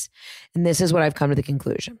racist. And this is what I've come to the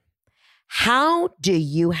conclusion. How do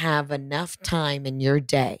you have enough time in your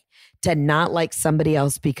day to not like somebody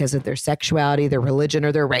else because of their sexuality, their religion,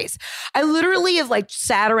 or their race? I literally have like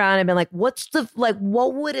sat around and been like, what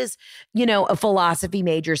would a philosophy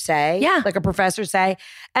major say? Yeah. Like a professor say?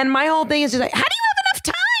 And my whole thing is just like, how do you have enough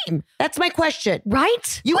time? That's my question.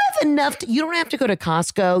 Right? You have enough. You don't have to go to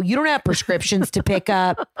Costco. You don't have prescriptions to pick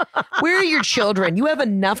up. Where are your children? You have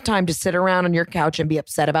enough time to sit around on your couch and be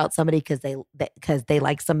upset about somebody because they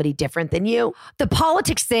like somebody different than you. The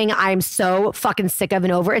politics thing, I'm so fucking sick of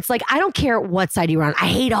and over. It's like, I don't care what side you're on. I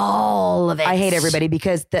hate all of it. I hate everybody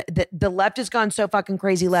because the left has gone so fucking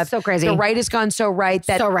crazy left. So crazy. The right has gone so right.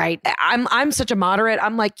 So right. I'm such a moderate.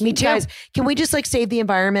 I'm like, me too. Guys, can we just like save the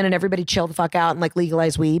environment and everybody chill the fuck out and like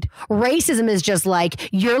legalize weed? Racism is just like,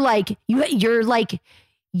 you're like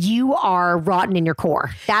you are rotten in your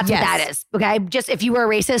core. That's what that is. Okay. Just if you were a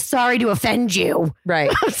racist, sorry to offend you. Right.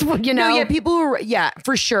 You know? No, yeah, people who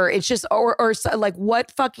for sure. It's just, or like what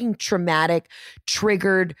fucking traumatic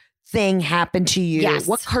triggered thing happened to you? Yes.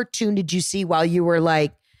 What cartoon did you see while you were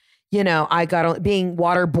like, I got being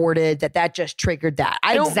waterboarded that just triggered that?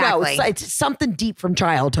 I don't know. It's something deep from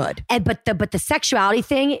childhood. But the sexuality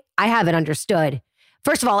thing, I haven't understood.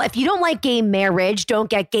 First of all, if you don't like gay marriage, don't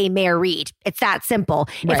get gay married. It's that simple.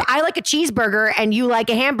 Right. If I like a cheeseburger and you like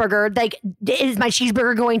a hamburger, like, is my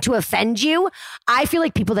cheeseburger going to offend you? I feel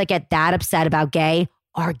like people that get that upset about gay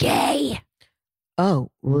are gay. Oh,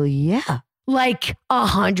 well, yeah. Like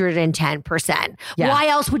 110%. Yeah. Why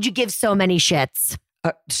else would you give so many shits?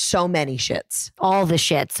 So many shits. All the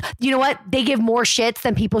shits. You know what? They give more shits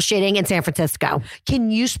than people shitting in San Francisco. Can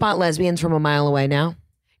you spot lesbians from a mile away now?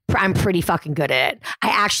 I'm pretty fucking good at it.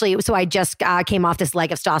 I just came off this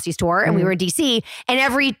leg of Stassi's tour and we were in DC, and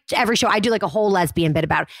every show I do like a whole lesbian bit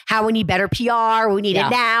about how we need better PR, we need it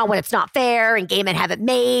now when it's not fair, and gay men have it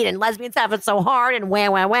made and lesbians have it so hard and wah,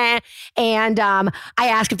 wah, wah. And I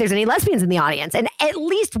ask if there's any lesbians in the audience, and at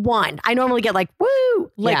least one. I normally get like,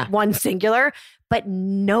 woo, one singular, but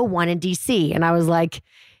no one in DC. And I was like,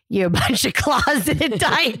 you bunch of closeted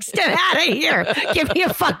dykes, get out of here. Give me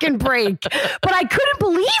a fucking break. But I couldn't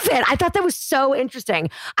believe it. I thought that was so interesting.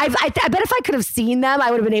 I bet if I could have seen them,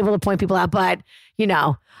 I would have been able to point people out. But, I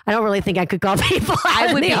don't really think I could call people out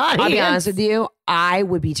in the audience. I'll be honest with you. I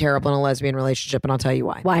would be terrible in a lesbian relationship, and I'll tell you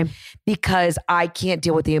why. Why? Because I can't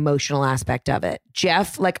deal with the emotional aspect of it.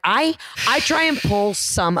 Jeff, like I try and pull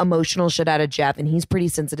some emotional shit out of Jeff, and he's pretty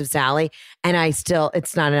sensitive, Sally, and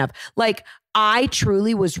it's not enough. Like, I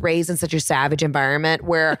truly was raised in such a savage environment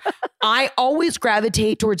where I always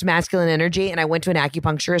gravitate towards masculine energy. And I went to an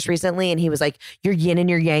acupuncturist recently and he was like, your yin and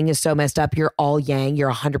your yang is so messed up. You're all yang.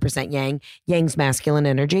 You're 100% yang. Yang's masculine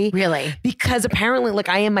energy. Really? Because apparently like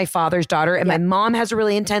I am my father's daughter and my mom has a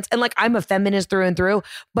really intense, and like I'm a feminist through and through,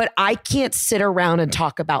 but I can't sit around and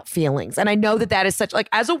talk about feelings. And I know that is such like,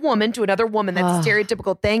 as a woman to another woman, that's a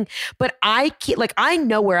stereotypical thing, but I can't, like, I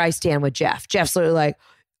know where I stand with Jeff. Jeff's literally like,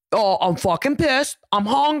 oh, I'm fucking pissed. I'm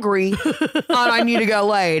hungry and I need to get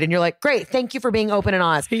laid. And you're like, great. Thank you for being open and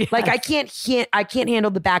honest. Yes. Like I can't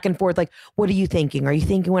handle the back and forth. Like, what are you thinking? Are you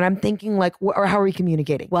thinking what I'm thinking? Like, or how are we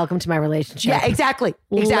communicating? Welcome to my relationship. Yeah, exactly.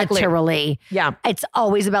 Literally. Yeah. It's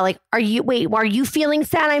always about like, are you feeling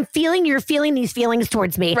sad? You're feeling these feelings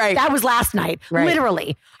towards me. Right. That was last night. Right.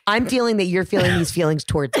 Literally. I'm feeling that you're feeling these feelings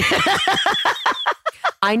towards me.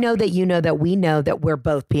 I know that you know that we know that we're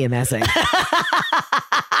both PMSing.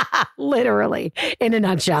 Literally, in a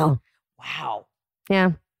nutshell. Wow.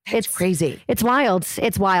 Yeah. It's crazy. It's wild.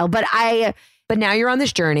 It's wild. But now you're on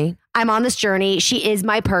this journey. I'm on this journey. She is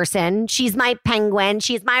my person. She's my penguin.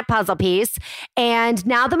 She's my puzzle piece. And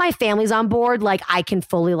now that my family's on board, like I can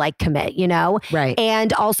fully like commit, you know? Right.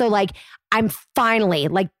 And also like, I'm finally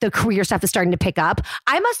like the career stuff is starting to pick up.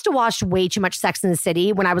 I must have watched way too much Sex in the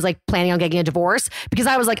City when I was like planning on getting a divorce because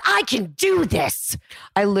I was like, I can do this.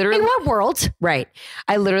 I literally, in what world? Right.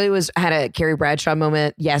 I literally had a Carrie Bradshaw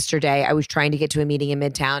moment yesterday. I was trying to get to a meeting in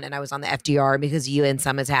Midtown and I was on the FDR because UN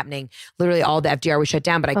Summit's happening. Literally all the FDR was shut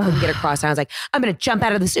down, but I couldn't get across. And I was like, I'm going to jump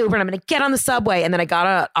out of this Uber and I'm going to get on the subway. And then I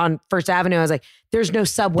got on First Avenue. I was like, there's no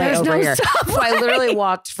subway over here. So I literally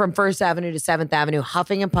walked from First Avenue to 7th Avenue,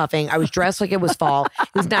 huffing and puffing. I was dressed like it was fall. It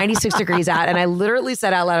was 96 degrees out. And I literally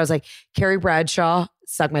said out loud, I was like, Carrie Bradshaw,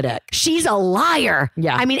 suck my dick. She's a liar.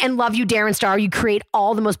 Yeah. I mean, and love you, Darren Star. You create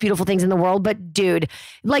all the most beautiful things in the world. But dude,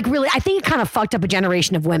 like really, I think it kind of fucked up a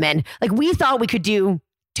generation of women. Like we thought we could do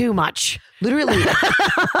too much. Literally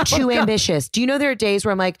too ambitious. Do you know there are days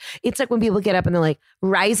where I'm like, it's like when people get up and they're like,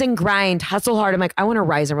 rise and grind, hustle hard. I'm like, I want to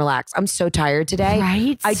rise and relax. I'm so tired today.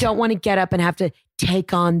 Right? I don't want to get up and have to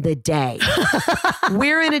take on the day.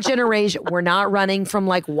 We're in a generation, we're not running from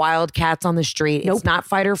like wild cats on the street. Nope. It's not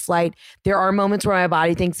fight or flight. There are moments where my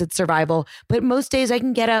body thinks it's survival, but most days I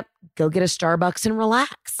can get up, go get a Starbucks and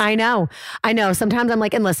relax. I know. Sometimes I'm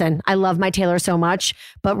like, and listen, I love my Taylor so much,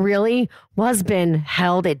 but really husband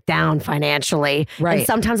held it down financially. Right. And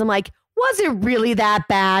sometimes I'm like, was it really that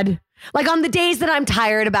bad? Like on the days that I'm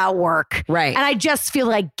tired about work. Right. And I just feel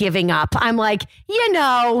like giving up. I'm like, you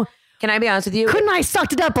know. Can I be honest with you? Couldn't I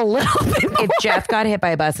sucked it up a little bit more? If Jeff got hit by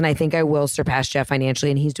a bus, and I think I will surpass Jeff financially,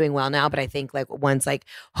 and he's doing well now, but I think like once, like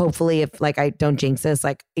hopefully if like I don't jinx this,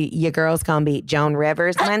 like your girl's gonna be Joan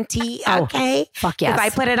Rivers Monty, okay? Fuck yes. If I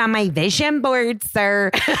put it on my vision board, sir.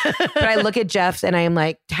 But I look at Jeff and I am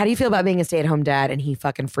like, how do you feel about being a stay-at-home dad? And he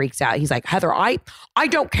fucking freaks out. He's like, Heather, I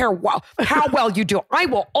don't care how well you do. I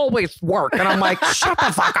will always work. And I'm like, shut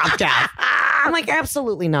the fuck up, Jeff. I'm like,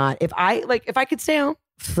 absolutely not. If I could stay home,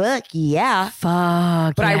 fuck yeah.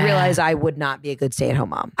 Fuck But yeah. I realize I would not be a good stay-at-home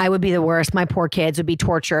mom. I would be the worst. My poor kids would be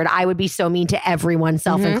tortured. I would be so mean to everyone,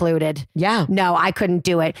 self-included. Yeah. No, I couldn't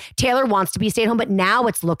do it. Taylor wants to be stay-at-home, but now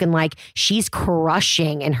it's looking like she's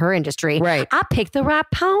crushing in her industry. Right. I picked the right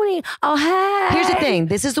pony. Oh, hey. Here's the thing.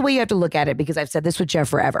 This is the way you have to look at it because I've said this with Jeff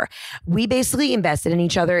forever. We basically invested in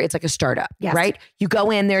each other. It's like a startup, yes. right? You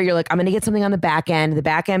go in there, you're like, I'm going to get something on the back end. The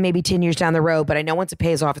back end maybe 10 years down the road, but I know once it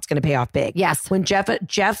pays off, it's going to pay off big. Yes. When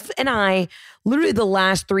Jeff and I, literally the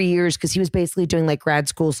last 3 years, because he was basically doing like grad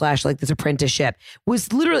school / like this apprenticeship,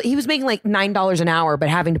 was literally, he was making like $9 an hour, but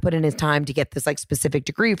having to put in his time to get this like specific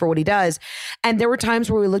degree for what he does. And there were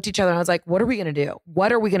times where we looked at each other and I was like, what are we going to do?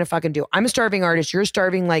 What are we going to fucking do? I'm a starving artist. You're a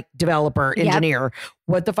starving like developer, engineer. Yep.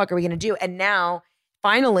 What the fuck are we going to do? And now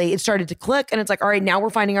finally it started to click and it's like, all right, now we're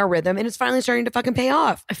finding our rhythm and it's finally starting to fucking pay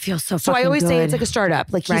off. I feel so I always say it's like a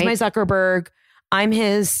startup. Like he's my Zuckerberg. I'm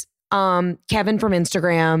his Kevin from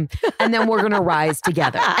Instagram, and then we're going to rise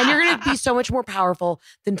together. And you're going to be so much more powerful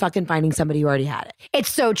than fucking finding somebody who already had it. It's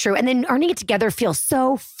so true. And then earning it together feels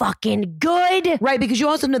so fucking good. Right, because you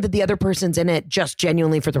also know that the other person's in it just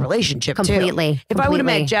genuinely for the relationship completely, too. If I would have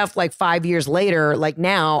met Jeff like 5 years later, like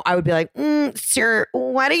now, I would be like, sir,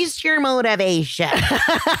 what is your motivation?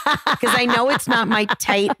 Because I know it's not my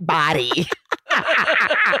tight body.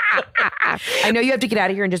 I know you have to get out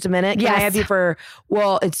of here in just a minute. Can I have you for,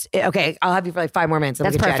 it's okay. I'll have you for like 5 more minutes.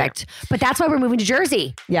 That's perfect. But that's why we're moving to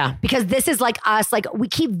Jersey. Yeah. Because this is like us, like we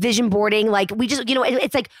keep vision boarding. Like we just,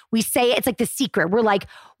 it's like we say it's like the secret. We're like,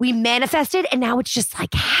 we manifested and now it's just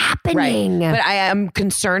like happening. Right. But I am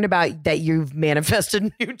concerned about that you've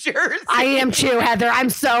manifested New Jersey. I am too, Heather. I'm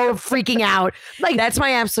so freaking out. Like that's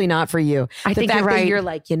my absolutely not for you. I think you're right. That you're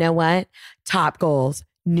like, you know what? Top goals.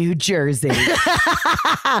 New Jersey.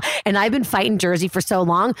 And I've been fighting Jersey for so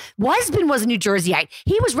long. Husband was a New Jerseyite.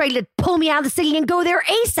 He was ready to pull me out of the city and go there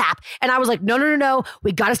ASAP. And I was like, no.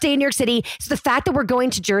 We got to stay in New York City. So the fact that we're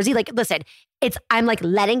going to Jersey, like, listen, I'm like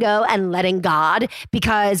letting go and letting God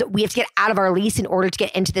because we have to get out of our lease in order to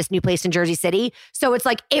get into this new place in Jersey City. So it's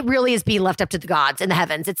like, it really is being left up to the gods in the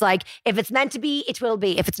heavens. It's like, if it's meant to be, it will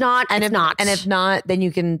be. If it's not, it's not. And if not, then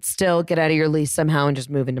you can still get out of your lease somehow and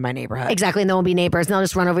just move into my neighborhood. Exactly. And then we'll be neighbors and I'll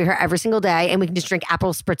just run over here every single day and we can just drink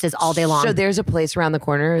apple spritzes all day long. So there's a place around the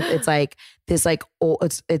corner. It's like this like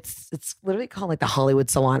old, it's literally called like the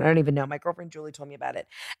Hollywood Salon. I don't even know. My girlfriend Julie told me about it.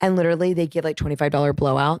 And literally they give like $25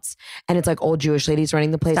 blowouts and it's like old Jewish ladies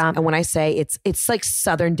running the place. Stop. And when I say it's like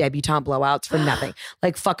Southern debutante blowouts for nothing.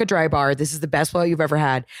 Like fuck a dry bar. This is the best blowout you've ever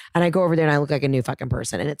had. And I go over there and I look like a new fucking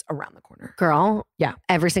person and it's around the corner. Girl. Yeah.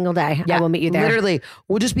 Every single day. Yeah. I will meet you there. Literally.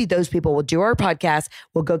 We'll just be those people. We'll do our podcast.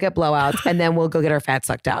 We'll go get blowouts and then we'll go get our fat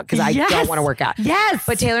sucked out because I don't want to work out. Yes.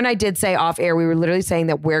 But Taylor and I did say off air, we were literally saying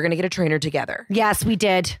that we're going to get a trainer together. Yes, we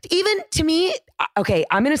did. Even to me, okay,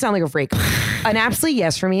 I'm going to sound like a freak. An absolute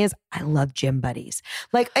yes for me is I love gym buddies.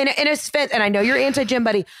 Like in a sense, and I know you're anti-gym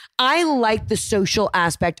buddy. I like the social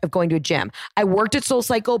aspect of going to a gym. I worked at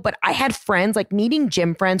SoulCycle, but I had friends, like meeting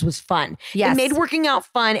gym friends was fun. Yes. It made working out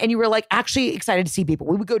fun and you were like actually excited to see people.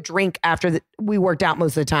 We would go drink after we worked out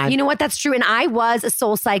most of the time. You know what? That's true. And I was a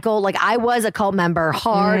SoulCycle, like I was a cult member,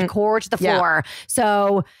 hardcore to the floor.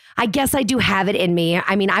 So I guess I do have it in me.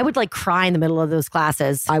 I mean, I would like cry in the middle of those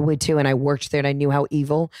classes. I would too. And I worked there and I knew how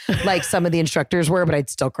evil like some of the instructors were, but I'd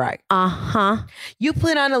still cry. Uh-huh. You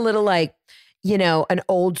put on a little like, an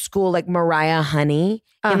old school like Mariah Honey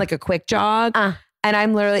in like a quick jog. And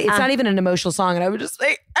I'm literally, it's not even an emotional song. And I would just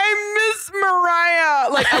say, I miss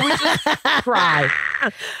Mariah. Like I would just cry.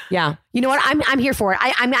 Yeah. You know what? I'm here for it.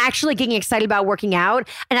 I'm actually getting excited about working out.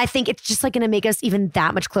 And I think it's just like going to make us even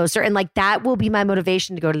that much closer. And like that will be my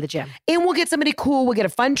motivation to go to the gym. And we'll get somebody cool. We'll get a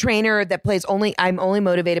fun trainer that plays I'm only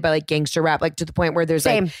motivated by like gangster rap, like to the point where there's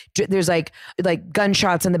like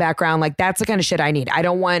gunshots in the background. Like that's the kind of shit I need. I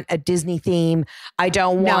don't want a Disney theme. I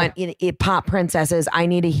don't want pop princesses. I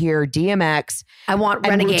need to hear DMX. I want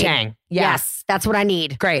Renegade. Wu-Tang. Yeah. Yes, that's what I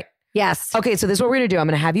need. Great. Yes. Okay, so this is what we're going to do. I'm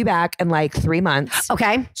going to have you back in like 3 months.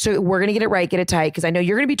 Okay. So we're going to get it right, get it tight, because I know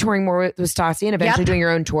you're going to be touring more with Stassi and eventually doing your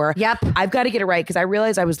own tour. Yep. I've got to get it right because I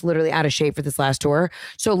realized I was literally out of shape for this last tour.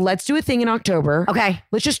 So let's do a thing in October. Okay.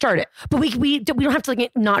 Let's just start it. But we don't have to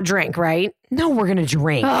like not drink, right? No, we're going to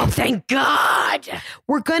drink. Oh, thank God.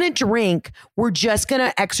 We're going to drink. We're just going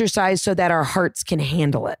to exercise so that our hearts can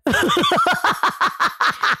handle it.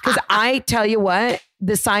 Because I tell you what,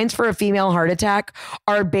 the signs for a female heart attack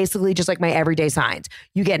are basically just like my everyday signs.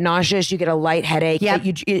 You get nauseous, you get a light headache. Yep.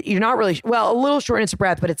 You're not really, a little shortness of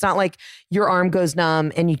breath, but it's not like your arm goes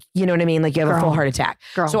numb and you know what I mean? Like you have a full heart attack.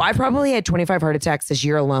 Girl. So I probably had 25 heart attacks this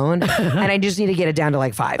year alone and I just need to get it down to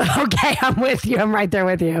like 5. Okay, I'm with you. I'm right there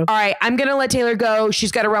with you. All right, I'm going to let Taylor go.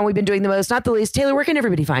 She's got to run. We've been doing the most, not the least. Taylor, where can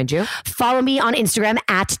everybody find you? Follow me on Instagram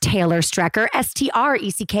at Taylor Strecker,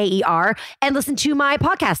 STRECKER, and listen to my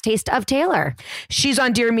podcast, Taste of Taylor. She's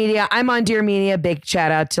on Dear Media. I'm on Dear Media. Big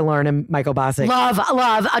shout out to Lauren and Michael Bosick.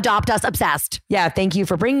 Love, adopt us, obsessed. Yeah, thank you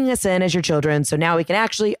for bringing us in as your children. So now we can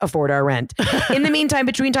actually afford our rent. In the meantime,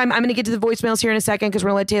 between time, I'm going to get to the voicemails here in a second because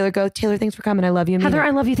we're going to let Taylor go. Taylor, thanks for coming. I love you. Heather,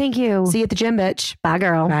 I love you. Thank you. See you at the gym, bitch. Bye,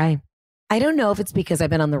 girl. Bye. I don't know if it's because I've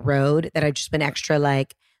been on the road that I've just been extra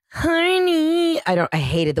like, honey. I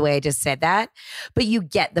hated the way I just said that, but you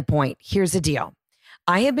get the point. Here's the deal.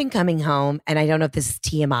 I have been coming home and I don't know if this is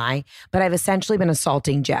TMI, but I've essentially been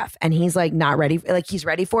assaulting Jeff and he's like not ready. Like he's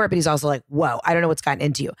ready for it, but he's also like, whoa, I don't know what's gotten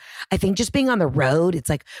into you. I think just being on the road, it's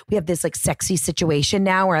like we have this like sexy situation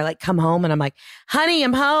now where I like come home and I'm like, honey,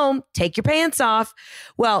 I'm home. Take your pants off.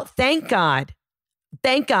 Well, thank God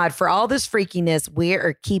for all this freakiness. We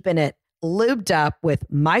are keeping it lubed up with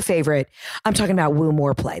my favorite. I'm talking about Woo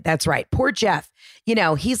More Play. That's right. Poor Jeff.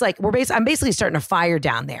 He's like, I'm basically starting a fire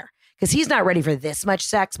down there. Because he's not ready for this much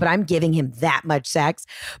sex, but I'm giving him that much sex.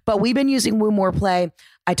 But we've been using Woo More Play.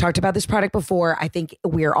 I talked about this product before. I think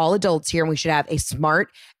we're all adults here and we should have a smart,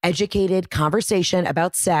 educated conversation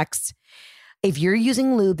about sex. If you're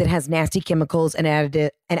using lube that has nasty chemicals and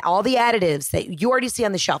all the additives that you already see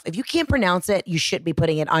on the shelf, if you can't pronounce it, you shouldn't be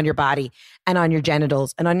putting it on your body and on your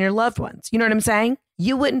genitals and on your loved ones. You know what I'm saying?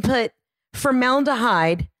 You wouldn't put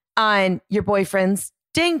formaldehyde on your boyfriend's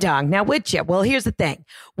ding dong, now would you? Well, here's the thing.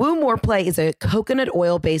 Woo More Play is a coconut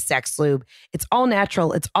oil-based sex lube. It's all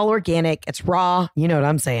natural. It's all organic. It's raw. You know what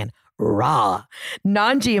I'm saying? Raw.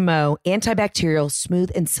 Non-GMO, antibacterial,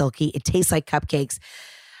 smooth and silky. It tastes like cupcakes.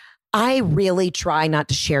 I really try not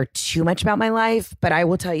to share too much about my life, but I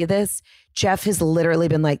will tell you this. Jeff has literally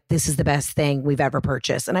been like, this is the best thing we've ever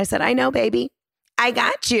purchased. And I said, I know, baby. I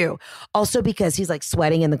got you. Also because he's like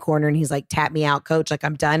sweating in the corner and he's like, tap me out, coach. Like,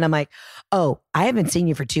 I'm done. I'm like, oh, I haven't seen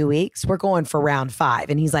you for 2 weeks. We're going for round 5.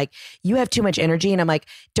 And he's like, you have too much energy. And I'm like,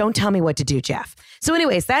 don't tell me what to do, Jeff. So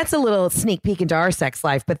anyways, that's a little sneak peek into our sex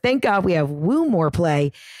life. But thank God we have Woo More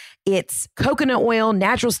Play. It's coconut oil,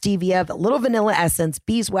 natural stevia, a little vanilla essence,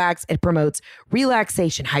 beeswax. It promotes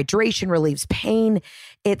relaxation, hydration, relieves pain.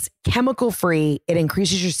 It's chemical free. It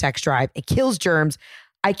increases your sex drive. It kills germs.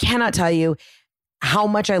 I cannot tell you how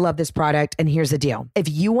much I love this product. And here's the deal. If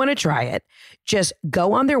you want to try it, just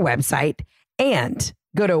go on their website and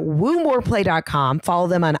go to woomoreplay.com. Follow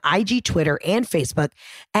them on IG, Twitter, and Facebook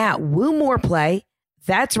at woomoreplay.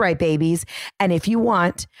 That's right, babies. And if you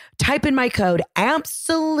want, type in my code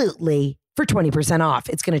absolutely for 20% off.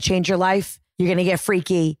 It's going to change your life. You're going to get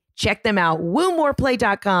freaky. Check them out.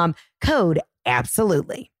 woomoreplay.com, code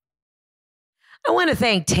absolutely. I want to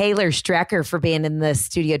thank Taylor Strecker for being in the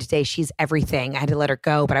studio today. She's everything. I had to let her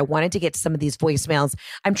go, but I wanted to get to some of these voicemails.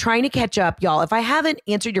 I'm trying to catch up, y'all. If I haven't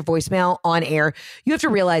answered your voicemail on air, you have to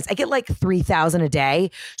realize I get like 3,000 a day.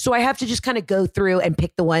 So I have to just kind of go through and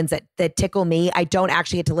pick the ones that tickle me. I don't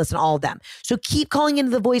actually get to listen to all of them. So keep calling into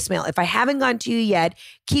the voicemail. If I haven't gotten to you yet,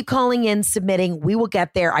 keep calling in, submitting. We will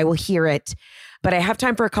get there. I will hear it. But I have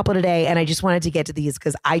time for a couple today, and I just wanted to get to these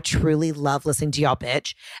because I truly love listening to y'all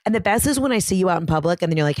bitch. And the best is when I see you out in public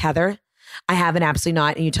and then you're like, Heather, I have an absolutely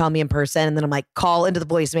not. And you tell me in person, and then I'm like, call into the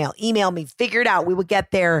voicemail, email me, figure it out. We will get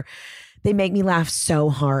there. They make me laugh so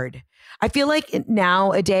hard. I feel like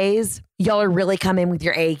nowadays, y'all are really coming with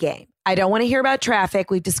your A game. I don't want to hear about traffic.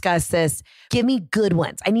 We've discussed this. Give me good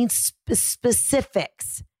ones. I need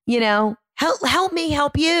specifics, you know, help me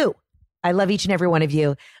help you. I love each and every one of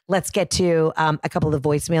you. Let's get to a couple of the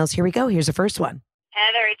voicemails. Here we go. Here's the first one.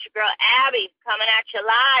 Heather, it's your girl Abby coming at you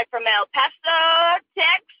live from El Paso,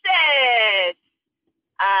 Texas.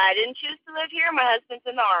 I didn't choose to live here. My husband's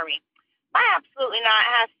in the Army. My absolutely not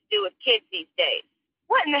has to do with kids these days.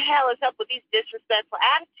 What in the hell is up with these disrespectful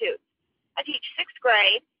attitudes? I teach 6th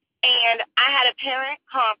grade, and I had a parent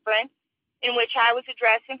conference in which I was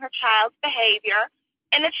addressing her child's behavior.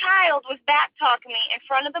 And the child was back-talking me in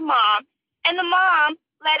front of the mom, and the mom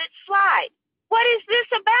let it slide. What is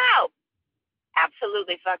this about?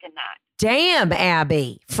 Absolutely fucking not. Damn,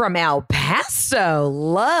 Abby from El Paso.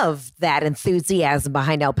 Love that enthusiasm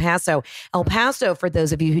behind El Paso. El Paso, for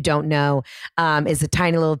those of you who don't know, is a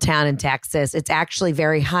tiny little town in Texas. It's actually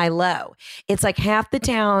very high-low. It's like half the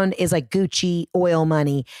town is like Gucci oil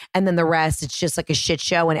money, and then the rest, it's just like a shit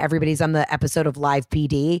show, and everybody's on the episode of Live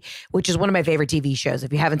PD, which is one of my favorite TV shows.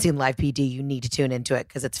 If you haven't seen Live PD, you need to tune into it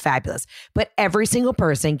because it's fabulous. But every single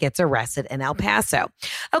person gets arrested in El Paso.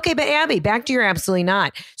 Okay, but Abby, back to your absolutely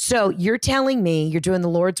not. So you're telling me you're doing the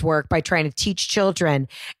Lord's work by trying to teach children,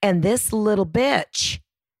 and this little bitch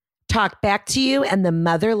talked back to you and the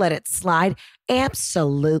mother let it slide?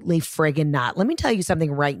 Absolutely friggin' not. Let me tell you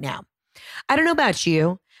something right now. I don't know about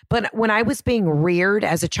you, but when I was being reared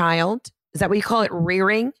as a child, is that what you call it,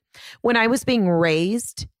 rearing? When I was being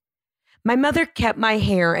raised, my mother kept my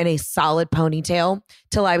hair in a solid ponytail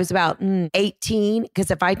till I was about 18,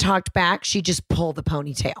 because if I talked back, she'd just pull the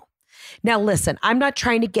ponytail. Now, listen, I'm not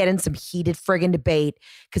trying to get in some heated friggin' debate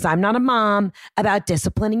because I'm not a mom about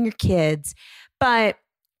disciplining your kids. But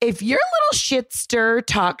if your little shitster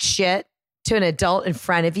talks shit to an adult in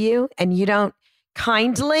front of you and you don't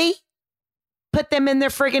kindly put them in their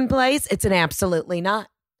friggin' place, it's an absolutely not.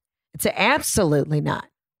 It's an absolutely not.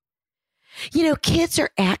 You know, kids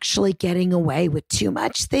are actually getting away with too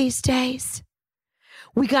much these days.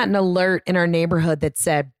 We got an alert in our neighborhood that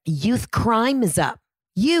said youth crime is up.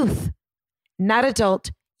 Youth, not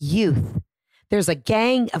adult, youth. There's a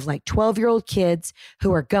gang of like 12-year-old kids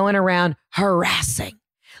who are going around harassing.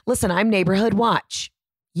 Listen, I'm neighborhood watch.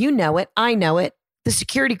 You know it. I know it. The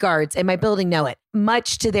security guards in my building know it.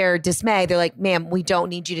 Much to their dismay, they're like, ma'am, we don't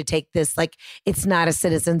need you to take this. Like, it's not a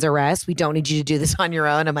citizen's arrest. We don't need you to do this on your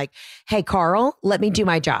own. I'm like, hey, Carl, let me do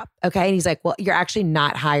my job. Okay. And he's like, well, you're actually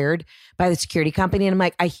not hired by the security company. And I'm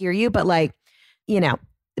like, I hear you, but like, you know,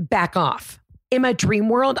 back off. In my dream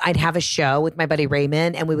world, I'd have a show with my buddy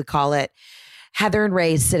Raymond, and we would call it Heather and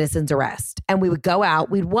Ray's Citizens Arrest. And we would go out.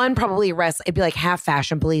 We'd probably arrest, it'd be like half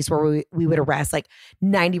fashion police where we would arrest like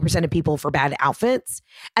 90% of people for bad outfits.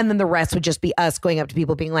 And then the rest would just be us going up to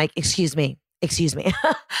people being like, excuse me.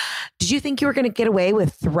 Did you think you were going to get away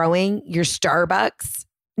with throwing your Starbucks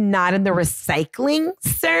not in the recycling,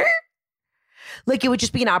 sir? Like it would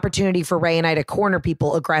just be an opportunity for Ray and I to corner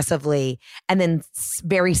people aggressively and then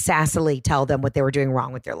very sassily tell them what they were doing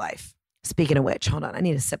wrong with their life. Speaking of which, hold on, I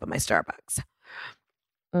need a sip of my Starbucks.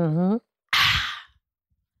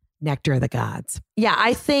 Nectar of the gods. Yeah,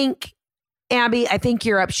 I think, Abby,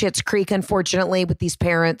 you're up shit's creek, unfortunately, with these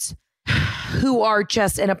parents who are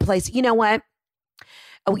just in a place, you know what?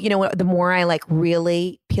 The more I like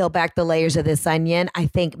really peel back the layers of this onion, I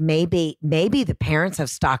think maybe the parents have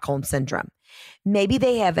Stockholm syndrome. Maybe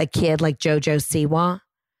they have a kid like JoJo Siwa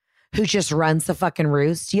who just runs the fucking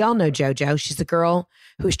roost. Y'all know JoJo. She's the girl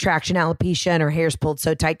who's traction alopecia and her hair's pulled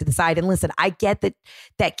so tight to the side. And listen, I get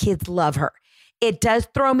that kids love her. It does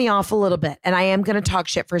throw me off a little bit. And I am going to talk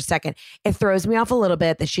shit for a second. It throws me off a little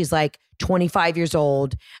bit that she's like 25 years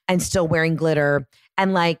old and still wearing glitter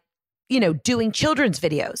and like, doing children's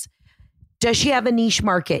videos. Does she have a niche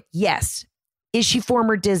market? Yes. Is she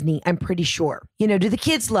former Disney? I'm pretty sure. Do the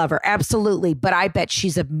kids love her? Absolutely. But I bet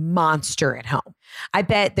she's a monster at home. I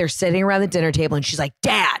bet they're sitting around the dinner table and she's like,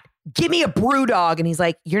 Dad, give me a brew dog. And he's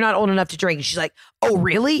like, you're not old enough to drink. And she's like, oh,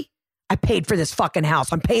 really? I paid for this fucking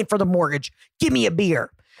house. I'm paying for the mortgage. Give me a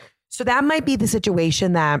beer. So that might be the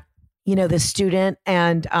situation that, the student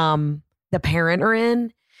and the parent are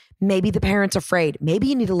in. Maybe the parent's afraid. Maybe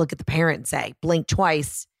you need to look at the parent and say, blink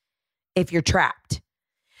twice if you're trapped.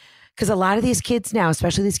 Because a lot of these kids now,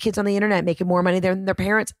 especially these kids on the internet making more money than their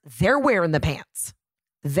parents, they're wearing the pants.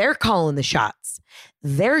 They're calling the shots.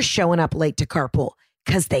 They're showing up late to carpool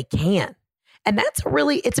because they can. And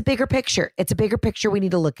it's a bigger picture. It's a bigger picture we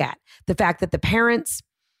need to look at. The fact that the parents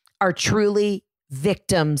are truly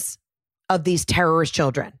victims of these terrorist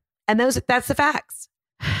children. And that's the facts.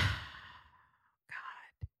 God,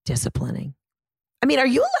 disciplining. I mean, are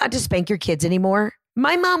you allowed to spank your kids anymore?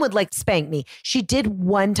 My mom would like spank me. She did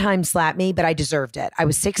one time slap me, but I deserved it. I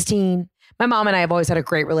was 16. My mom and I have always had a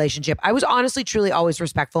great relationship. I was honestly, truly always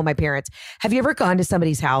respectful of my parents. Have you ever gone to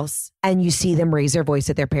somebody's house and you see them raise their voice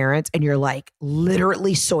at their parents and you're like,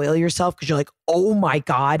 literally soil yourself because you're like, oh my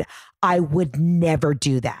God, I would never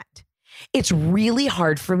do that. It's really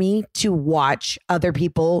hard for me to watch other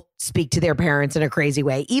people speak to their parents in a crazy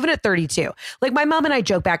way, even at 32. Like my mom and I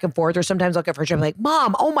joke back and forth, or sometimes I'll get frustrated. I'm like,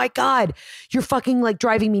 Mom, oh my God, you're fucking like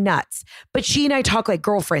driving me nuts. But she and I talk like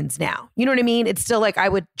girlfriends now. You know what I mean? It's still like I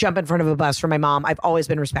would jump in front of a bus for my mom. I've always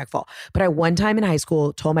been respectful. But I one time in high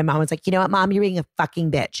school told my mom, I was like, you know what, Mom, you're being a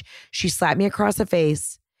fucking bitch. She slapped me across the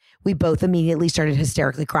face. We both immediately started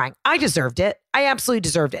hysterically crying. I deserved it. I absolutely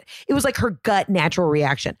deserved it. It was like her gut natural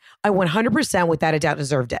reaction. I 100% without a doubt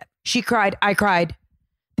deserved it. She cried. I cried.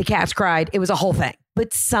 The cats cried. It was a whole thing.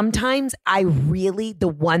 But sometimes I really,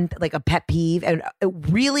 like a pet peeve and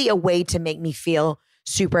really a way to make me feel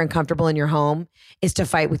super uncomfortable in your home is to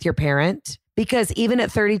fight with your parent. Because even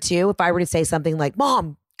at 32, if I were to say something like,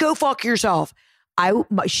 Mom, go fuck yourself,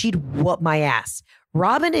 she'd whoop my ass.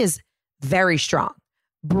 Robin is very strong.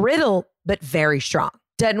 Brittle, but very strong.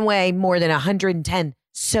 Doesn't weigh more than 110,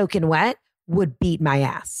 soaking wet, would beat my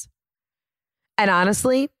ass. And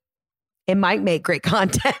honestly, it might make great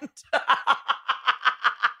content.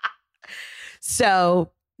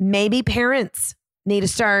 So maybe parents need to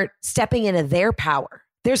start stepping into their power.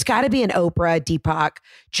 There's got to be an Oprah, Deepak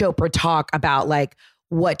Chopra talk about like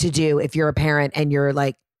what to do if you're a parent and you're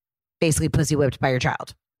like basically pussy whipped by your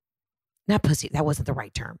child. Not pussy, that wasn't the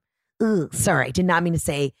right term. Ugh, sorry, I did not mean to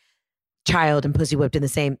say child and pussy whipped in the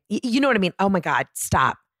same. You know what I mean? Oh my God,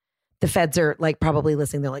 stop. The feds are like probably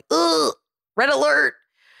listening. They're like, ugh, red alert.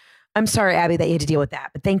 I'm sorry, Abby, that you had to deal with that.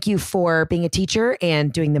 But thank you for being a teacher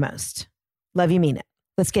and doing the most. Love you, mean it.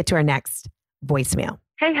 Let's get to our next voicemail.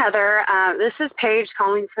 Hey, Heather. This is Paige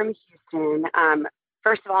calling from Houston.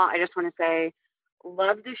 First of all, I just want to say,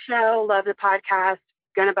 love the show, love the podcast.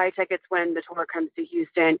 Gonna buy tickets when the tour comes to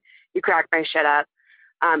Houston. You crack my shit up.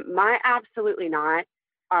 My absolutely not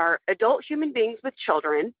are adult human beings with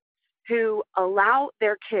children who allow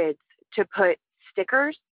their kids to put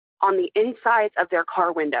stickers on the insides of their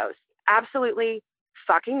car windows. Absolutely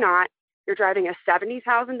fucking not. You're driving a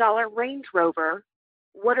 $70,000 Range Rover.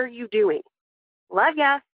 What are you doing? Love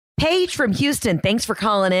ya. Paige from Houston, thanks for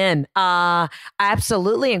calling in. I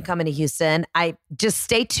absolutely am coming to Houston. I just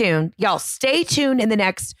stay tuned. Y'all stay tuned in the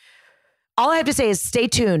next. All I have to say is stay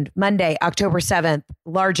tuned. Monday, October 7th,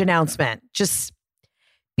 large announcement. Just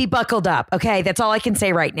Be buckled up. Okay. That's all I can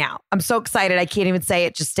say right now. I'm so excited. I can't even say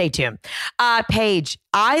it. Just stay tuned. Paige,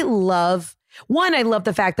 I love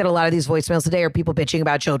the fact that a lot of these voicemails today are people bitching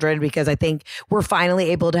about children, because I think we're finally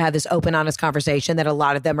able to have this open, honest conversation that a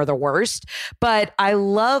lot of them are the worst. But I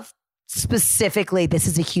love specifically, this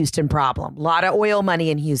is a Houston problem. A lot of oil money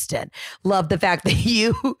in Houston. Love the fact that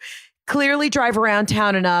you clearly drive around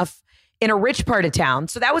town enough in a rich part of town.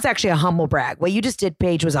 So that was actually a humble brag. What you just did,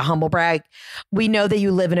 Paige, was a humble brag. We know that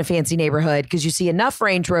you live in a fancy neighborhood because you see enough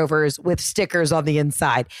Range Rovers with stickers on the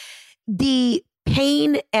inside. The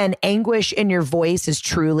pain and anguish in your voice is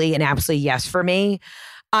truly an absolute yes for me.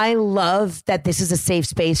 I love that this is a safe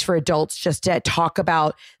space for adults just to talk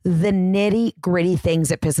about the nitty gritty things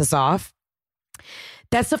that piss us off.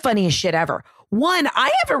 That's the funniest shit ever. One, I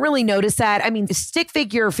haven't really noticed that. I mean, stick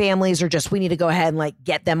figure families are just, we need to go ahead and like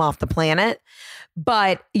get them off the planet.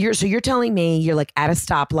 But you're telling me you're like at a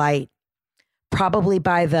stoplight, probably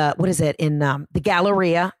by the, what is it, in the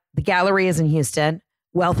Galleria. The Galleria is in Houston,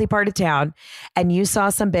 wealthy part of town. And you saw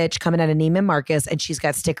some bitch coming out of Neiman Marcus and she's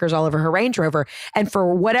got stickers all over her Range Rover. And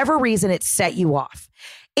for whatever reason, it set you off.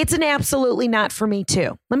 It's an absolutely not for me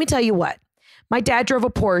too. Let me tell you what. My dad drove a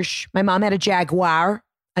Porsche. My mom had a Jaguar,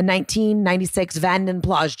 a 1996 Van den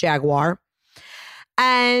Plage Jaguar.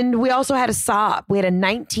 And we also had a Saab. We had a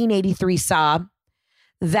 1983 Saab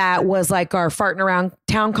that was like our farting around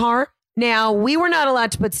town car. Now, we were not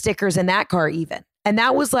allowed to put stickers in that car even. And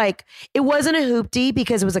that was like, it wasn't a hoopty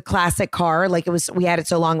because it was a classic car. Like we had it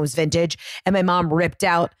so long, it was vintage. And my mom ripped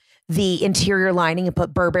out the interior lining and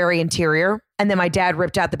put Burberry interior. And then my dad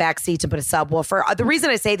ripped out the back seats and put a subwoofer. The reason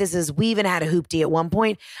I say this is we even had a hoopty at one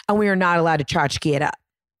point and we were not allowed to tchotchke it up.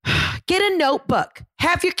 Get a notebook.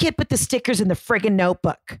 Have your kid put the stickers in the friggin'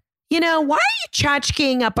 notebook. You know, why are you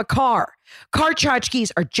tchotchkeing up a car? Car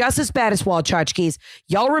tchotchkes are just as bad as wall tchotchkes.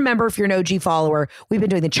 Y'all remember, if you're an OG follower, we've been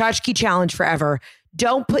doing the tchotchke challenge forever.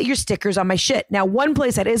 Don't put your stickers on my shit. Now, one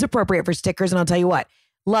place that is appropriate for stickers, and I'll tell you what,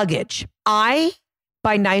 luggage. I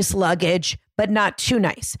buy nice luggage, but not too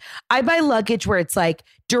nice. I buy luggage where it's like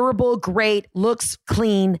durable, great, looks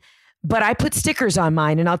clean, but I put stickers on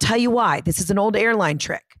mine, and I'll tell you why. This is an old airline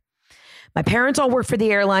trick. My parents all worked for the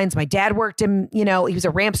airlines. My dad worked in, he was a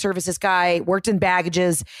ramp services guy, worked in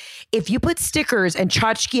baggages. If you put stickers and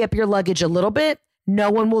tchotchke up your luggage a little bit, no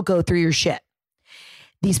one will go through your shit.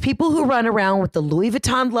 These people who run around with the Louis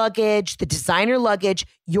Vuitton luggage, the designer luggage,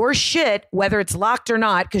 your shit, whether it's locked or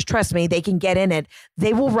not, because trust me, they can get in it,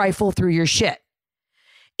 they will rifle through your shit.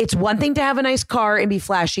 It's one thing to have a nice car and be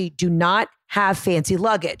flashy. Do not have fancy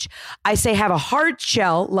luggage. I say have a hard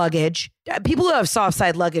shell luggage. People who have soft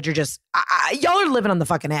side luggage are just, y'all are living on the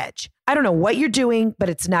fucking edge. I don't know what you're doing, but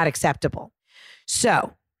it's not acceptable.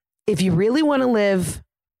 So if you really want to live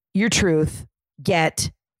your truth,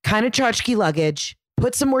 get kind of tchotchke luggage,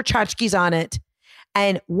 put some more tchotchkes on it.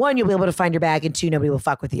 And one, you'll be able to find your bag. And two, nobody will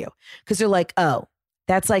fuck with you. Because they're like, oh,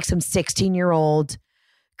 that's like some 16-year-old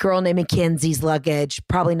girl named Mackenzie's luggage.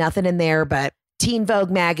 Probably nothing in there, but Teen Vogue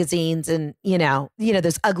magazines and,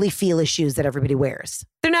 those ugly feel shoes that everybody wears.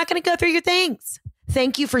 They're not going to go through your things.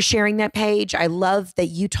 Thank you for sharing that, Paige. I love that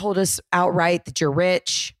you told us outright that you're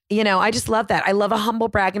rich. I just love that. I love a humble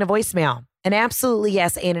brag in a voicemail. An absolutely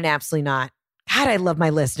yes and an absolutely not. God, I love my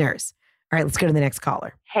listeners. All right, let's go to the next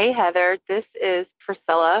caller. Hey, Heather. This is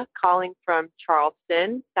Priscilla calling from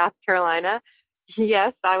Charleston, South Carolina.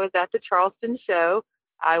 Yes, I was at the Charleston show.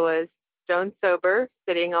 I was stone sober,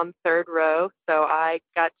 sitting on the third row, so I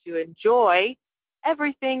got to enjoy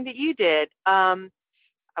everything that you did. I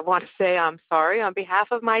want to say I'm sorry on behalf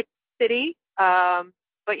of my city,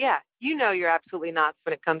 but yeah, you're absolutely nuts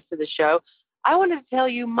when it comes to the show. I wanted to tell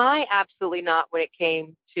you my absolutely not when it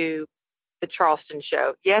came to the Charleston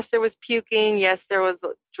show. Yes, there was puking. Yes, there was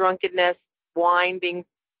drunkenness, wine being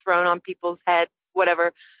thrown on people's heads,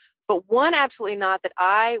 whatever. But one absolutely not that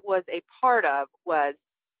I was a part of was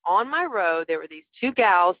on my row, there were these two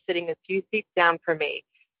gals sitting a few seats down from me.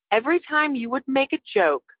 Every time you would make a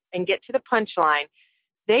joke and get to the punchline,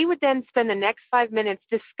 they would then spend the next 5 minutes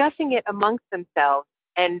discussing it amongst themselves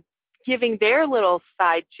and giving their little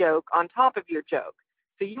side joke on top of your joke.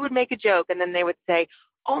 So you would make a joke and then they would say,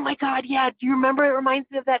 oh my God, yeah, do you remember? It reminds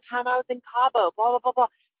me of that time I was in Cabo, blah, blah, blah, blah.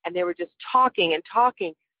 And they were just talking and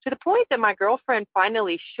talking to the point that my girlfriend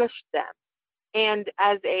finally shushed them. And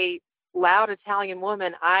as a loud Italian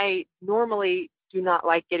woman, I normally do not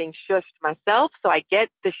like getting shushed myself. So I get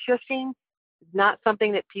the shushing is not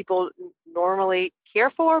something that people normally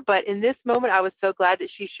care for. But in this moment, I was so glad that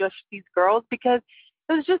she shushed these girls because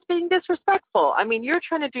it was just being disrespectful. I mean, you're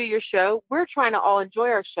trying to do your show. We're trying to all enjoy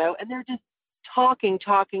our show. And they're just talking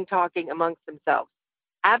amongst themselves.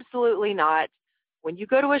 Absolutely not. when you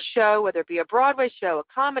go to a show, whether it be a Broadway show,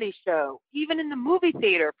 a comedy show, even in the movie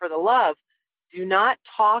theater, for the love, do not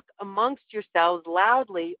talk amongst yourselves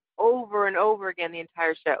loudly over and over again the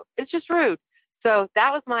entire show. It's just rude. So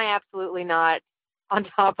that was my absolutely not, on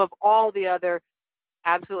top of all the other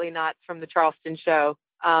absolutely nots from the Charleston show.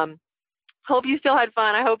 Hope you still had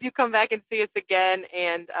fun. I hope you come back and see us again,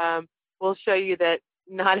 and we'll show you that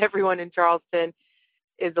not everyone in Charleston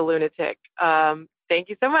is a lunatic. Thank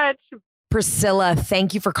you so much. Priscilla,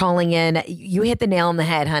 thank you for calling in. You hit the nail on the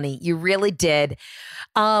head, honey. You really did.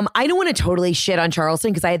 I don't want to totally shit on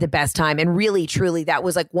Charleston because I had the best time. And really, truly, that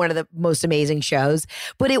was like one of the most amazing shows.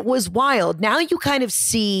 But it was wild. Now you kind of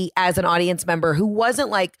see as an audience member who wasn't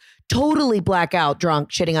like totally blackout drunk,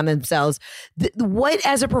 shitting on themselves, what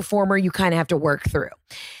as a performer you kind of have to work through.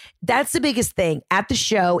 That's the biggest thing at the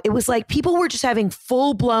show. It was like people were just having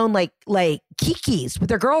full blown like kikis with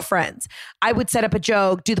their girlfriends. I would set up a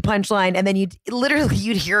joke, do the punchline, and then you'd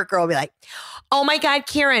hear a girl be like, "Oh my God,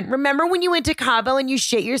 Karen, remember when you went to Cabo and you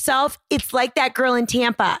shit yourself? It's like that girl in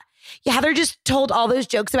Tampa. Yeah, Heather just told all those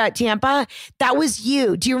jokes about Tampa. That was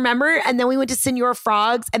you. Do you remember? And then we went to Senor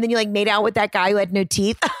Frogs and then you like made out with that guy who had no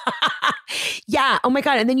teeth." Yeah. Oh my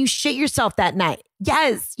God. And then you shit yourself that night.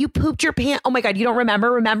 Yes. You pooped your pants. Oh my God. You don't remember?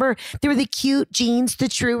 Remember? They were the cute jeans, the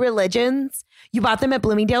True Religions. You bought them at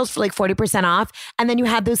Bloomingdale's for like 40% off. And then you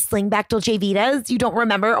had those slingback Dolce Vitas. You don't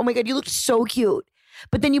remember? Oh my God. You looked so cute.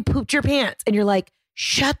 But then you pooped your pants and you're like,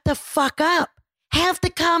 shut the fuck up. Have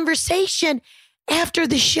the conversation after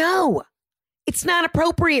the show. It's not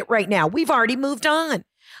appropriate right now. We've already moved on.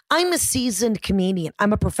 I'm a seasoned comedian.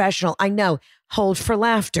 I'm a professional. I know. Hold for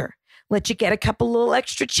laughter. Let you get a couple little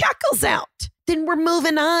extra chuckles out. Then we're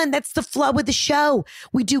moving on. That's the flow of the show.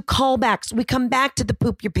 We do callbacks. We come back to the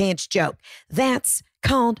poop your pants joke. That's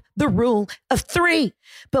called the rule of 3.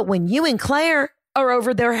 But when you and Claire are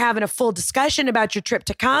over there having a full discussion about your trip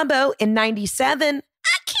to Cabo in 97,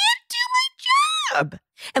 I can't do my job.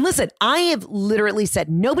 And listen, I have literally said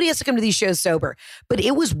nobody has to come to these shows sober, but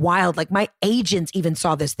it was wild. Like my agents even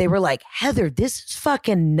saw this. They were like, Heather, this is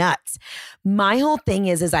fucking nuts. My whole thing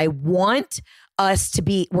is I want us to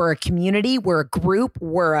be, we're a community, we're a group,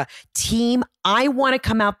 we're a team. I want to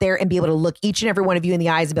come out there and be able to look each and every one of you in the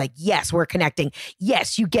eyes and be like, yes, we're connecting.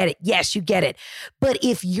 Yes, you get it. Yes, you get it. But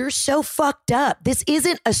if you're so fucked up, this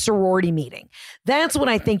isn't a sorority meeting. That's what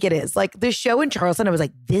I think it is. Like the show in Charleston, I was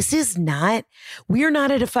like, we're not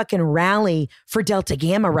at a fucking rally for Delta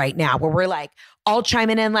Gamma right now where we're like all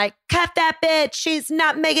chiming in like, cut that bitch. She's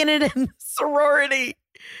not making it in sorority.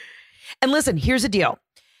 And listen, here's the deal.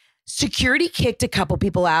 Security kicked a couple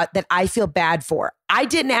people out that I feel bad for. I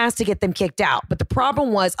didn't ask to get them kicked out, but the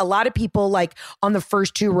problem was a lot of people like on the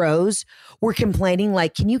first 2 rows were complaining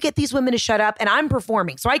like, can you get these women to shut up? And I'm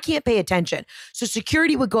performing, so I can't pay attention. So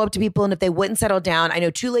security would go up to people and if they wouldn't settle down, I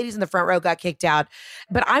know 2 ladies in the front row got kicked out,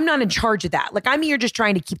 but I'm not in charge of that. Like I'm here just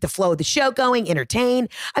trying to keep the flow of the show going, entertain.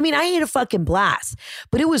 I mean, I had a fucking blast,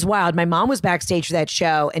 but it was wild. My mom was backstage for that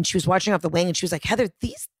show and she was watching off the wing and she was like, Heather,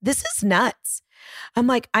 this is nuts. I'm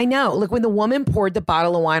like, I know. Like when the woman poured the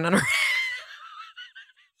bottle of wine on her head.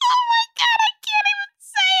 Oh my God, I can't even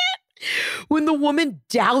say it. When the woman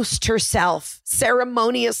doused herself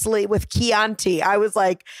ceremoniously with Chianti, I was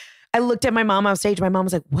like, I looked at my mom on stage. My mom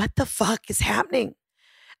was like, what the fuck is happening?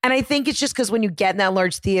 And I think it's just because when you get in that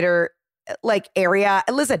large theater like area,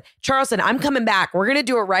 and listen, Charleston, I'm coming back. We're going to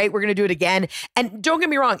do it right. We're going to do it again. And don't get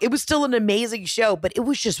me wrong, it was still an amazing show, but it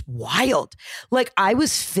was just wild. Like I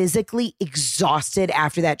was physically exhausted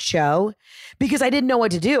after that show because I didn't know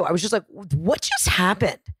what to do. I was just like, what just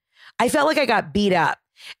happened? I felt like I got beat up.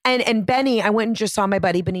 And Benny, I went and just saw my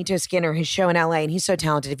buddy Benito Skinner, his show in LA, and he's so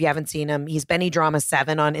talented. If you haven't seen him, he's Benny Drama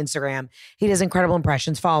 7 on Instagram. He does incredible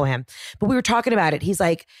impressions. Follow him. But we were talking about it. He's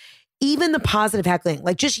like, even the positive heckling,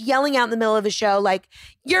 like just yelling out in the middle of a show, like,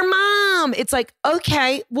 your mom. It's like,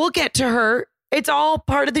 okay, we'll get to her. It's all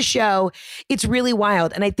part of the show. It's really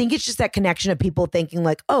wild. And I think it's just that connection of people thinking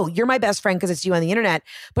like, oh, you're my best friend because it's you on the internet,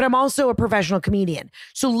 but I'm also a professional comedian.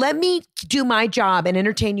 So let me do my job and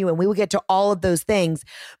entertain you. And we will get to all of those things,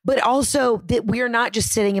 but also that we are not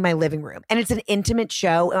just sitting in my living room and it's an intimate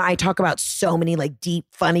show. And I talk about so many like deep,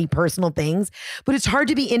 funny, personal things, but it's hard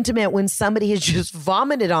to be intimate when somebody has just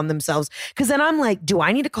vomited on themselves. Cause then I'm like, do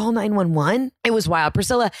I need to call 911? It was wild.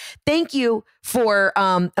 Priscilla, thank you for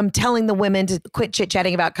telling the women to quit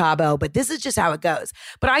chit-chatting about Cabo, but this is just how it goes.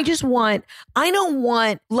 But I don't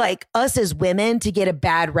want like us as women to get a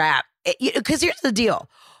bad rap. Because here's the deal.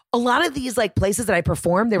 A lot of these like places that I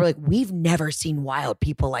perform, they were like, we've never seen wild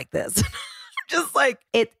people like this. Just like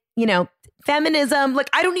it, feminism. Like,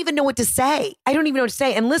 I don't even know what to say.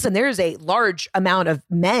 And listen, there's a large amount of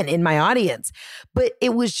men in my audience, but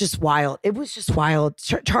it was just wild.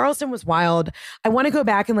 Charleston was wild. I want to go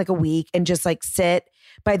back in like a week and just like sit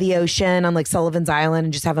by the ocean on like Sullivan's Island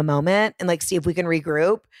and just have a moment and like see if we can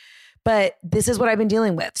regroup. But this is what I've been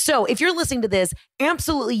dealing with. So if you're listening to this,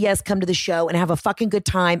 absolutely yes, come to the show and have a fucking good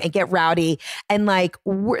time and get rowdy. And like,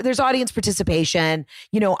 there's audience participation.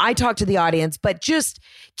 I talk to the audience, but just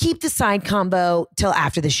keep the side combo till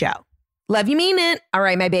after the show. Love you, mean it. All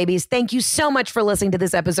right, my babies. Thank you so much for listening to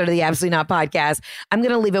this episode of the Absolutely Not podcast. I'm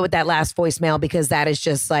going to leave it with that last voicemail because that is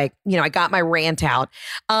just like, I got my rant out.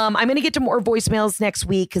 I'm going to get to more voicemails next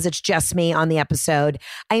week because it's just me on the episode.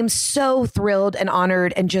 I am so thrilled and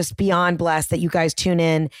honored and just beyond blessed that you guys tune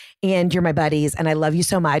in and you're my buddies and I love you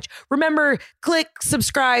so much. Remember, click,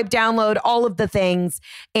 subscribe, download, all of the things.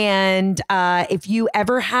 And if you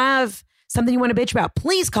ever have something you want to bitch about,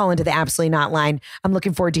 please call into the Absolutely Not line. I'm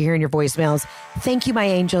looking forward to hearing your voicemails. Thank you, my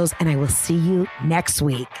angels, and I will see you next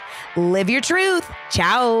week. Live your truth.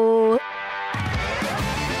 Ciao.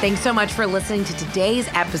 Thanks so much for listening to today's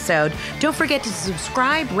episode. Don't forget to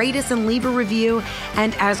subscribe, rate us, and leave a review.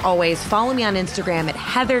 And as always, follow me on Instagram at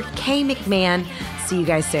Heather K. McMahon. See you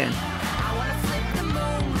guys soon.